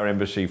withdraw our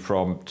embassy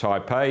from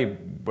Taipei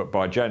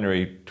by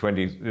January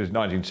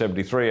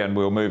 1973, and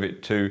we'll move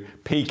it to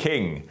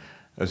Peking,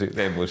 as it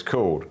then was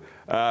called.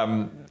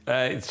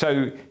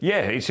 So,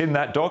 yeah, it's in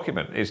that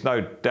document. There's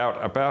no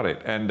doubt about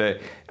it. And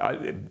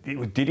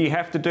did he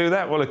have to do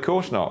that? Well, of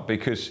course not,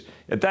 because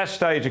at that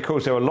stage, of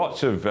course, there were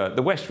lots of...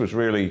 the West was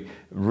really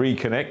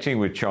reconnecting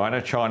with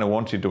China. China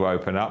wanted to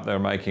open up. They were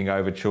making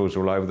overtures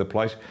all over the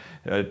place.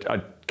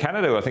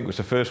 Canada, I think, was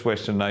the first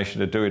Western nation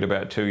to do it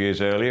about 2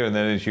 years earlier. And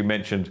then, as you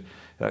mentioned,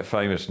 that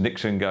famous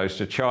Nixon goes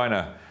to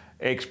China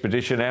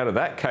expedition. Out of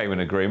that came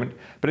an agreement.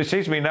 But it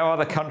seems to me no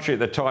other country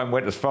at the time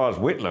went as far as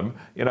Whitlam.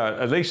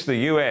 At least the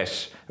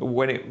US,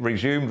 when it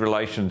resumed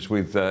relations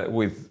with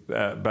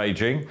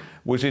Beijing,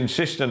 was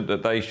insistent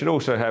that they should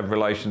also have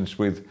relations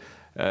with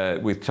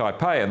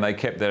Taipei, and they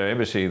kept their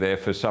embassy there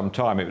for some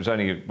time. It was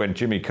only when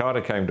Jimmy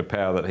Carter came to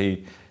power that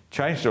he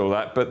changed all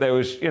that. But there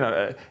was,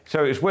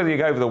 so it's whether you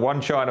go for the one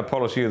China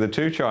policy or the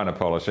two China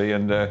policy.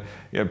 And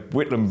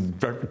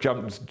Whitlam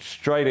jumped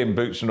straight in,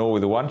 boots and all,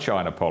 with the one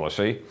China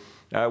policy.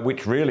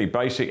 Which really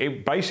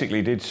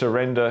basically did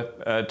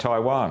surrender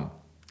Taiwan.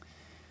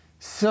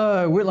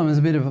 So Whitlam is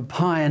a bit of a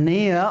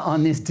pioneer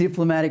on this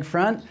diplomatic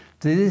front.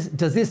 Does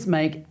this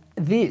make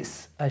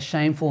this a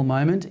shameful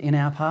moment in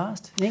our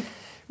past, Nick?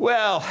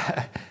 Well,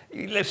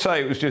 let's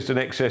say it was just an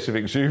excess of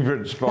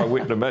exuberance by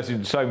Whitlam, as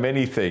in so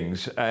many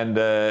things, and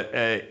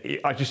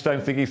I just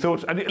don't think he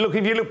thought... And look,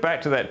 if you look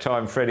back to that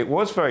time, Fred, it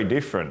was very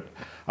different.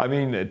 I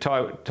mean,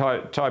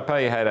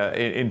 Taipei had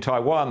in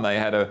Taiwan, they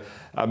had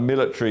a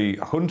military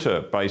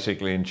junta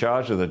basically in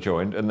charge of the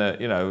joint, and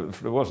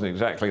it wasn't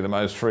exactly the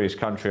most freest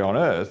country on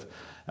earth.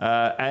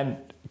 And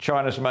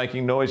China's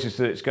making noises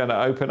that it's going to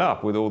open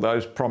up with all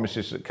those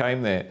promises that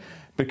came there.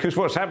 Because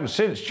what's happened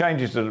since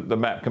changes the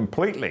map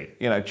completely.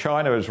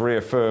 China has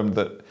reaffirmed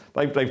that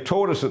they've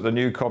taught us that the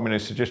new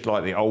communists are just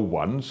like the old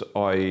ones,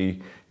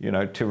 i.e.,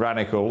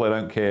 tyrannical. They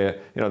don't care.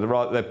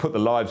 They put the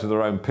lives of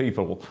their own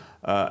people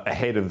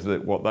ahead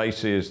of what they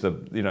see as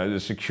the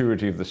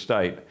security of the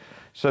state.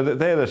 So that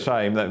they're the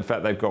same. That in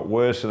fact they've got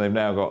worse, and they've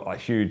now got a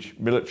huge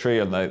military,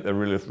 and they're a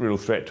real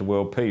threat to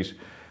world peace.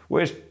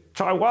 Whereas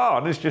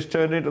Taiwan has just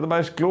turned into the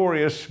most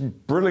glorious,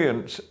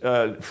 brilliant,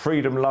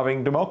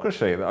 freedom-loving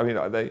democracy. I mean,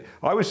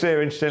 I was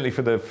there, incidentally,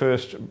 for the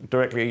first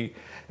directly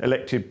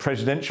elected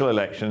presidential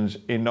elections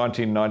in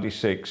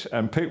 1996,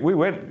 and we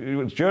went,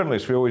 as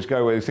journalists, we always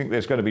go where we think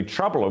there's going to be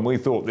trouble, and we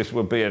thought this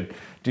would be a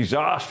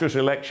disastrous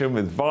election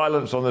with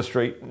violence on the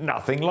street.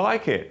 Nothing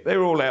like it. They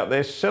were all out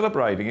there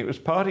celebrating. It was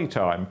party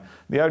time.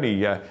 The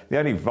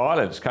only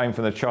violence came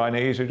from the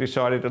Chinese, who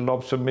decided to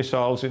lob some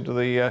missiles into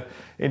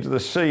the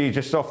sea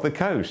just off the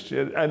coast.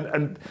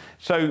 And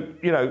so,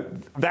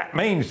 that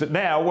means that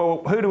now,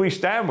 well, who do we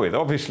stand with?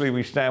 Obviously,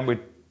 we stand with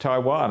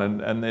Taiwan,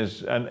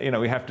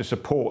 and we have to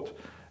support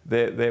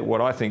their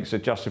what I think is a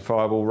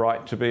justifiable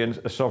right to be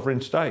a sovereign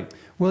state.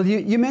 Well,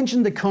 you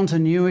mentioned the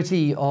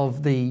continuity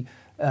of the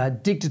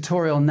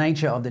dictatorial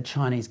nature of the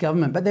Chinese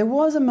government, but there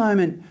was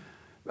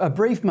a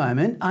brief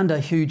moment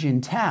under Hu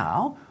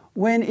Jintao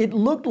when it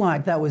looked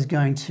like that was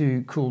going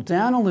to cool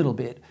down a little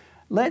bit.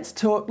 Let's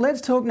talk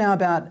now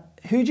about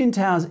Hu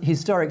Jintao's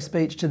historic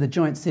speech to the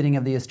joint sitting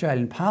of the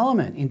Australian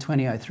Parliament in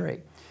 2003.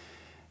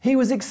 He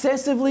was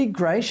excessively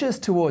gracious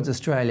towards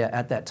Australia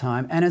at that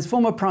time, and as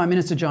former Prime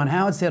Minister John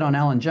Howard said on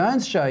Alan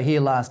Jones' show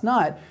here last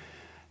night,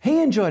 he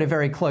enjoyed a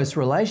very close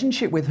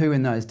relationship with Hu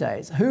in those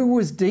days. Hu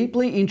was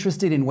deeply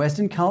interested in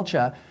Western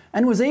culture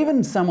and was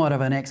even somewhat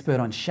of an expert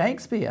on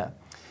Shakespeare.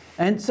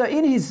 And so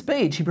in his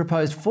speech, he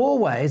proposed 4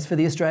 ways for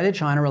the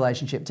Australia-China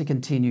relationship to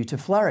continue to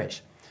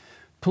flourish.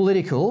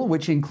 Political,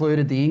 which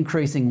included the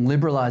increasing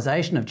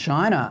liberalisation of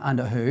China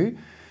under Hu,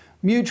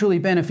 mutually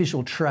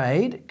beneficial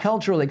trade,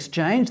 cultural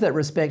exchange that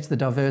respects the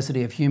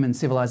diversity of human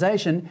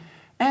civilisation,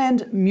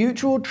 and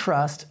mutual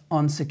trust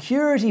on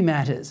security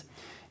matters.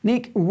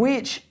 Nick,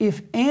 which,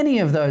 if any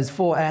of those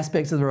 4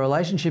 aspects of the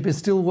relationship is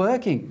still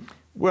working?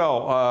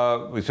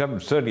 Well, we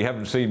certainly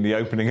haven't seen the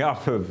opening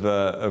up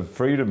of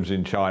freedoms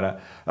in China.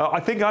 I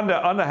think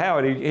under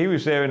Howard, he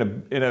was there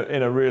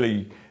in a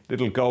really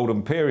little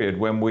golden period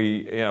when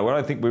I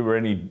don't think we were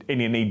in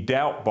any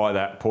doubt by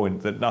that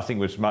point that nothing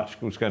was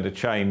going to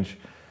change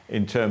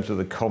in terms of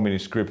the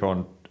communist grip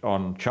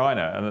on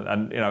China.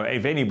 And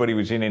if anybody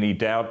was in any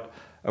doubt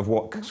of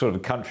what sort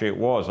of country it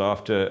was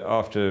after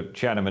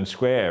Tiananmen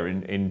Square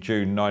in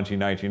June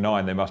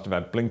 1989, they must have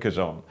had blinkers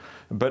on.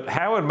 But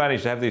Howard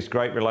managed to have this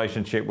great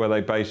relationship where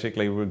they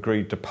basically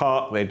agreed to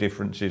park their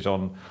differences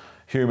on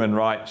human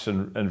rights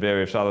and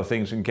various other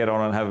things and get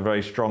on and have a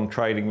very strong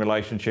trading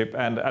relationship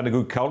and a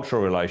good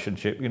cultural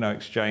relationship,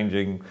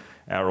 exchanging.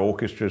 Our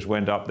orchestras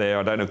went up there.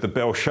 I don't know if the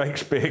Bell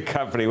Shakespeare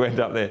Company went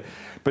up there,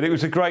 but it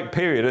was a great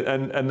period,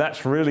 and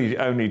that's really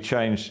only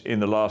changed in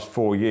the last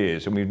 4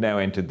 years, and we've now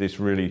entered this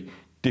really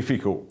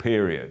difficult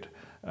period,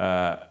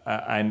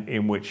 and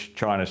in which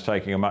China's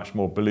taking a much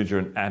more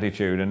belligerent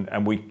attitude, and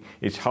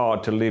it's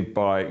hard to live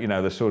by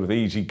the sort of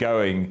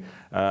easygoing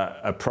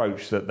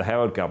approach that the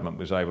Howard government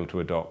was able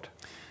to adopt.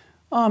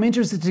 Oh, I'm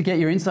interested to get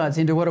your insights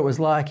into what it was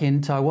like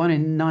in Taiwan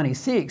in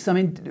 '96. I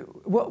mean,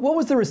 what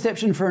was the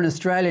reception for an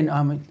Australian?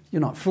 You're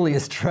not fully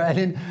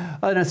Australian.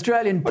 An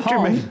Australian What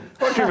Pom. do you mean?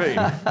 What do you mean?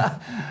 Well,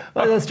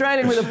 an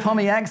Australian with a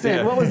Pommy accent.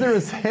 Yeah. What was the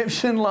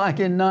reception like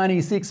in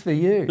 '96 for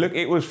you? Look,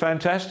 it was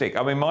fantastic.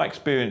 I mean, my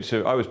experience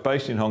I was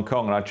based in Hong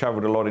Kong and I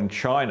travelled a lot in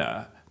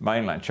China,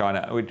 mainland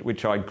China,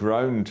 which I'd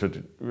grown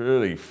to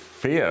really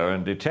fear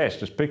and detest,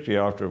 particularly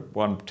after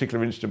one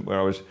particular incident where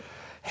I was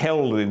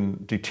held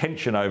in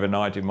detention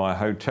overnight in my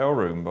hotel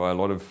room by a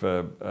lot of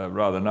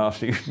rather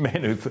nasty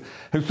men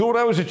who thought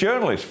I was a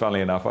journalist, funnily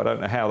enough. I don't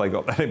know how they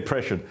got that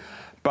impression.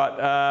 But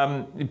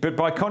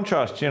by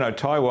contrast,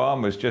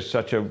 Taiwan was just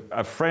such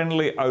a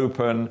friendly,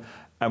 open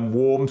and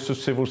warm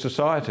civil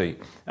society.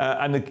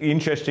 And the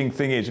interesting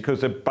thing is,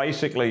 because they're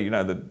basically,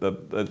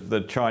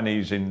 the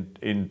Chinese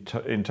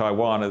in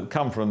Taiwan have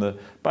come from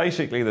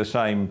basically the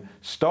same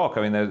stock.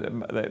 I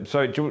mean, so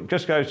it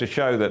just goes to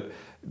show that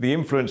the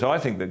influence I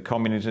think that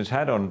communism has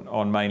had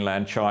on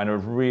mainland China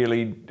of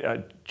really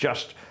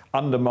just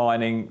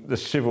undermining the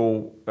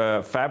civil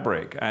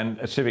fabric and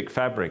civic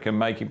fabric and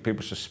making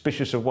people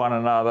suspicious of one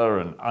another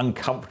and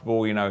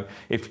uncomfortable.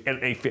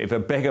 If a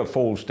beggar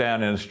falls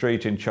down in a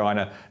street in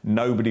China,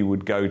 nobody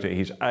would go to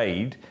his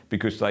aid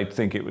because they'd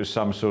think it was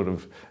some sort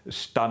of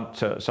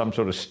stunt, some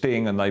sort of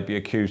sting, and they'd be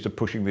accused of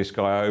pushing this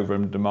guy over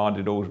and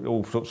demanded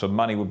all sorts of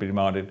money would be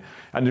demanded.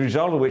 And the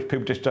result of which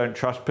people just don't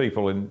trust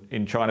people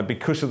in China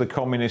because of the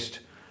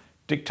communist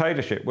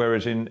dictatorship,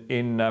 whereas in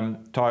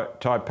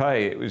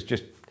Taipei it was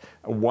just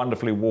a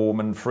wonderfully warm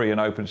and free and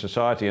open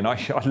society, and I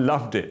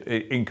loved it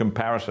in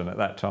comparison at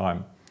that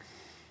time.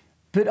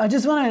 But I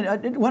just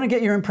want to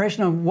get your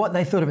impression of what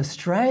they thought of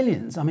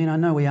Australians. I mean, I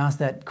know we asked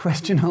that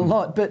question a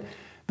lot, but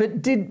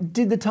did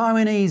the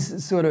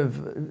Taiwanese sort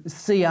of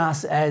see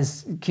us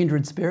as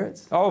kindred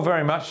spirits? Oh,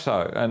 very much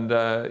so. And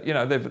they're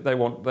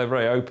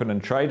very open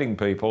and trading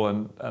people,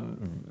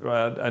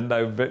 and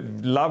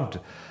they've loved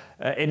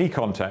any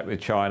contact with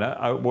China.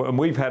 And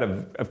we've had,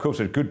 of course,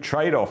 a good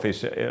trade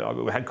office.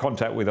 We had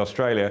contact with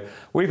Australia.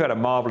 We've had a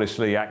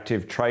marvellously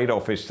active trade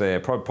office there,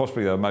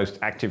 possibly the most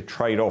active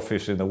trade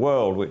office in the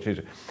world, which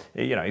is,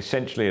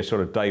 essentially a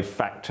sort of de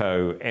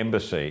facto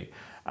embassy,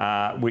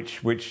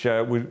 which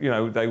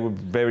they were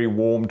very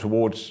warm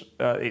towards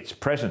its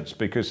presence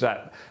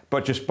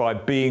but just by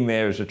being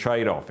there as a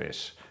trade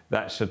office,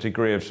 that's a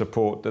degree of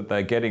support that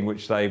they're getting,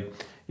 which they,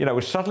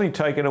 was suddenly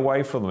taken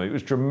away from them. It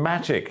was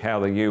dramatic how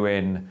the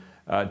UN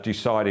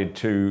decided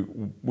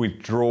to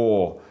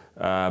withdraw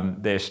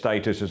their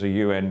status as a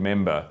UN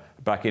member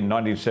back in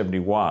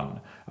 1971.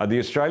 The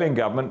Australian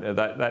government,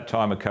 at that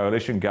time a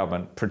coalition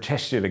government,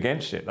 protested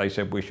against it. They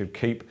said we should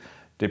keep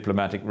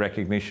diplomatic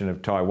recognition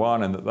of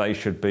Taiwan and that they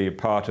should be a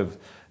part of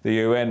the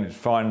UN. It's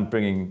fine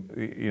bringing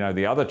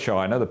the other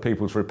China, the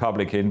People's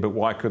Republic, in, but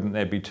why couldn't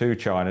there be two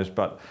Chinas?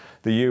 But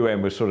the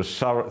UN was sort of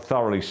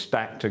thoroughly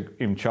stacked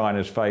in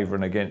China's favour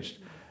and against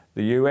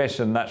the US,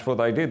 and that's what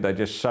they did. They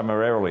just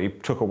summarily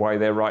took away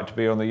their right to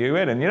be on the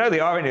UN. And the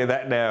irony of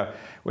that now,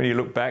 when you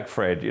look back,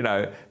 Fred,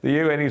 the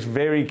UN is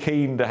very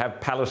keen to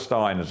have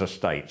Palestine as a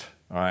state,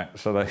 right?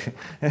 So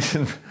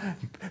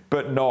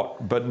but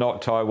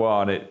not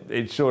Taiwan.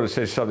 It sort of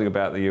says something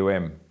about the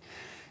UN.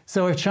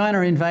 So if China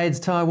invades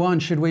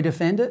Taiwan, should we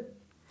defend it?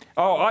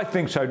 Oh, I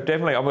think so,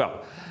 definitely.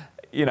 Well,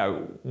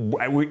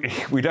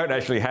 we don't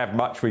actually have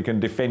much we can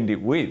defend it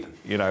with.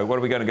 What are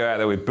we going to go out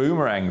there with,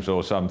 boomerangs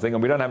or something?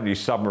 And we don't have any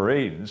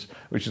submarines,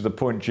 which is the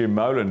point Jim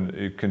Molan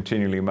is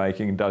continually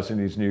making and does in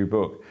his new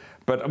book.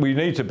 But we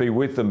need to be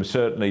with them,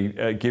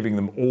 certainly giving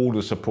them all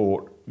the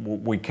support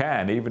we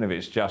can, even if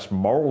it's just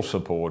moral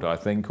support, I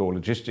think, or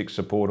logistics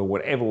support, or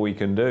whatever we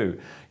can do.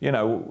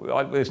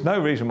 There's no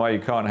reason why you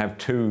can't have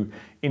two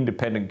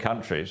independent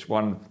countries,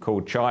 one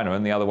called China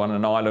and the other one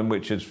an island,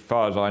 which, as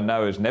far as I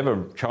know,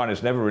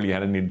 China's never really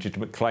had any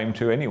legitimate claim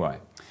to anyway.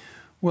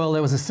 Well,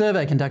 there was a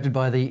survey conducted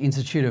by the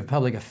Institute of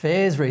Public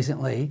Affairs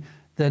recently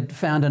that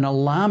found an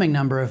alarming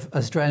number of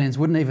Australians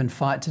wouldn't even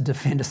fight to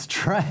defend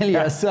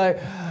Australia. So,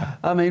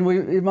 I mean,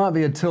 it might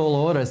be a tall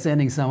order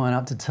sending someone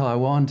up to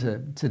Taiwan to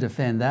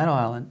defend that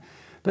island.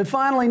 But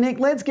finally, Nick,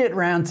 let's get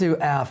round to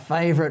our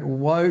favourite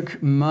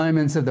woke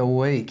moments of the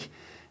week.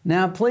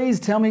 Now, please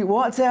tell me,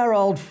 what's our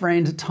old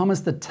friend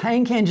Thomas the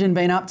Tank Engine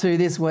been up to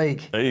this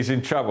week? He's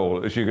in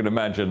trouble, as you can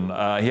imagine.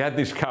 He had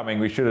this coming.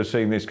 We should have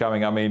seen this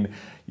coming. I mean,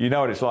 you know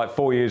what it's like.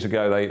 4 years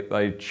ago,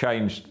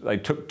 they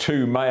took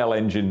 2 male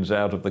engines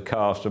out of the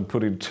cast and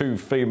put in 2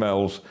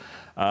 females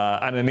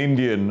and an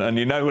Indian. And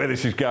you know where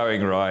this is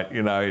going, right?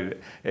 You know,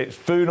 it's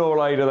sooner or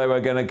later they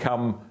were going to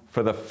come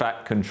for the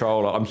fat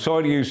controller. I'm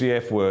sorry to use the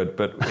F word,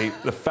 but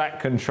the fat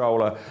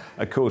controller,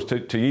 of course,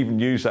 to even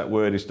use that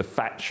word is to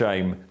fat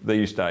shame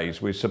these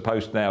days. We're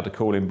supposed now to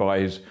call him by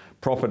his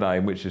proper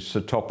name, which is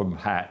Sir Topham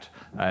Hatt,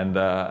 and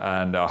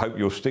I hope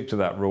you'll stick to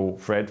that rule,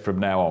 Fred, from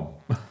now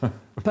on.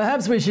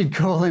 Perhaps we should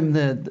call him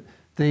the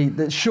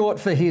short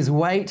for his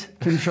weight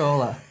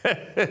controller.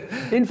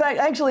 In fact,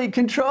 actually,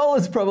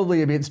 controller's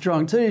probably a bit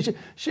strong too.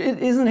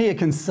 Isn't he a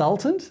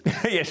consultant?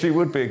 Yes, he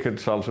would be a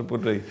consultant,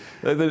 wouldn't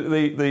he?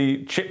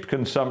 The chip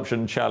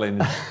consumption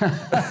challenge.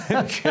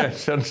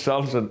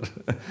 Consultant.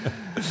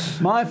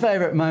 My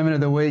favourite moment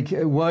of the week,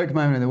 woke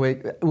moment of the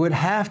week, would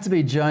have to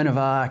be Joan of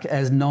Arc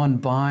as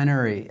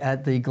non-binary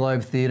at the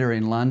Globe Theatre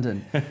in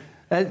London.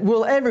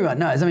 Well, everyone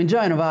knows. I mean,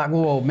 Joan of Arc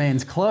wore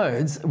men's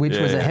clothes, which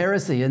was a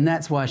heresy, and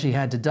that's why she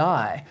had to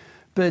die.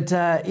 But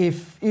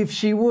if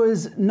she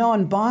was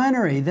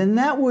non-binary, then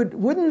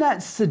wouldn't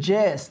that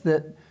suggest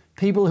that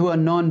people who are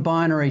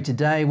non-binary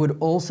today would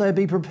also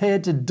be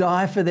prepared to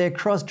die for their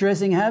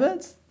cross-dressing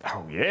habits?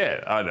 Oh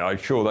yeah, I'm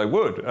sure they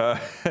would.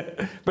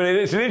 But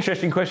it's an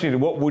interesting question.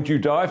 What would you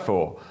die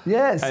for?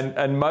 Yes.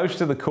 And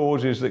most of the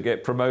causes that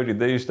get promoted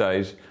these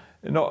days,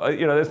 not,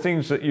 you know, they're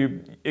things that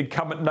it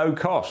come at no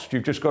cost.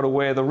 You've just got to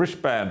wear the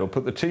wristband or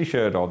put the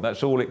T-shirt on.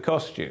 That's all it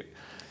costs you.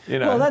 You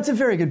know. Well, that's a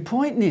very good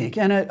point, Nick.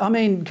 And I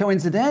mean,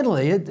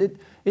 coincidentally, it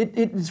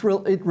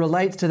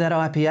relates to that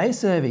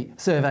IPA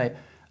survey.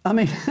 I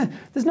mean,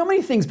 there's not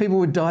many things people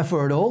would die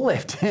for at all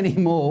left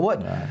anymore.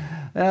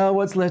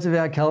 What's left of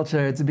our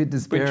culture? It's a bit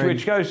despairing.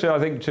 Which goes, I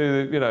think,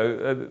 to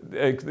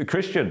the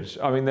Christians.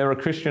 I mean, there are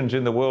Christians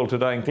in the world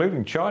today,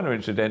 including China,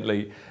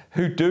 incidentally,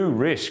 who do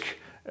risk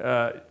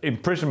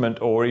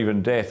imprisonment or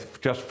even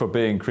death just for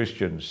being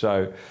Christians.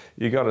 So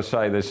you've got to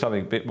say there's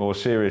something a bit more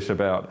serious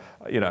about,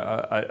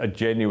 a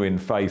genuine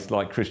faith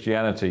like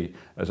Christianity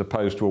as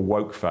opposed to a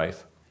woke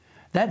faith.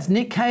 That's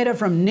Nick Cater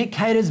from Nick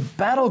Cater's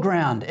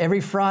Battleground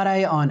every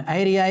Friday on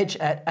ADH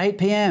at 8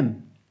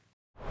 p.m.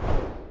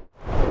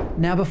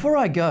 Now, before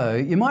I go,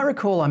 you might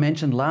recall I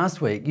mentioned last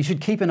week you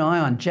should keep an eye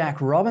on Jack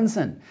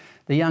Robinson,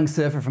 the young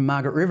surfer from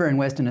Margaret River in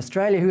Western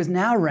Australia who is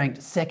now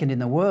ranked second in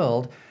the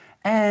world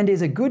and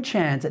is a good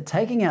chance at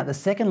taking out the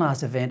second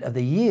last event of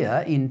the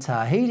year in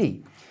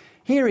Tahiti.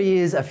 Here he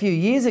is a few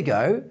years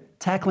ago,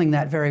 tackling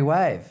that very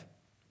wave.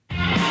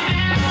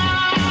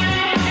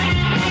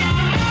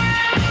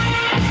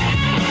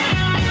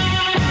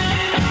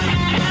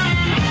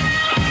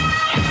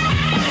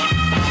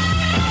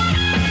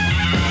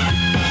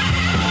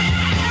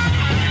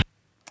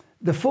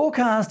 The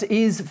forecast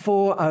is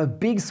for a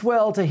big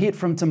swell to hit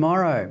from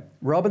tomorrow.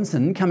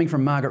 Robinson, coming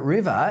from Margaret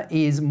River,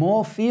 is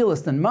more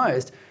fearless than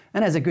most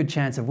and has a good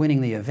chance of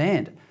winning the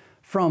event.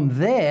 From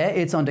there,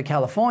 it's on to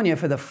California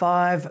for the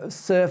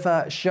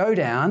 5-surfer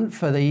showdown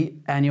for the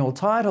annual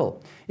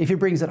title. If he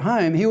brings it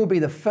home, he will be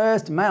the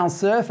first male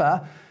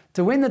surfer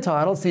to win the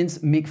title since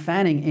Mick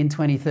Fanning in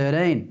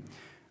 2013.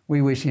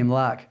 We wish him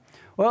luck.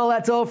 Well,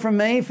 that's all from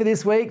me for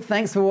this week.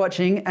 Thanks for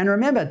watching. And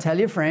remember, tell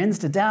your friends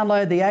to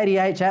download the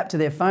ADH app to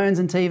their phones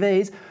and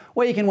TVs,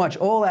 where you can watch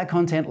all our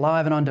content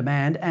live and on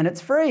demand, and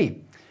it's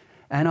free.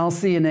 And I'll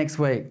see you next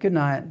week. Good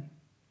night.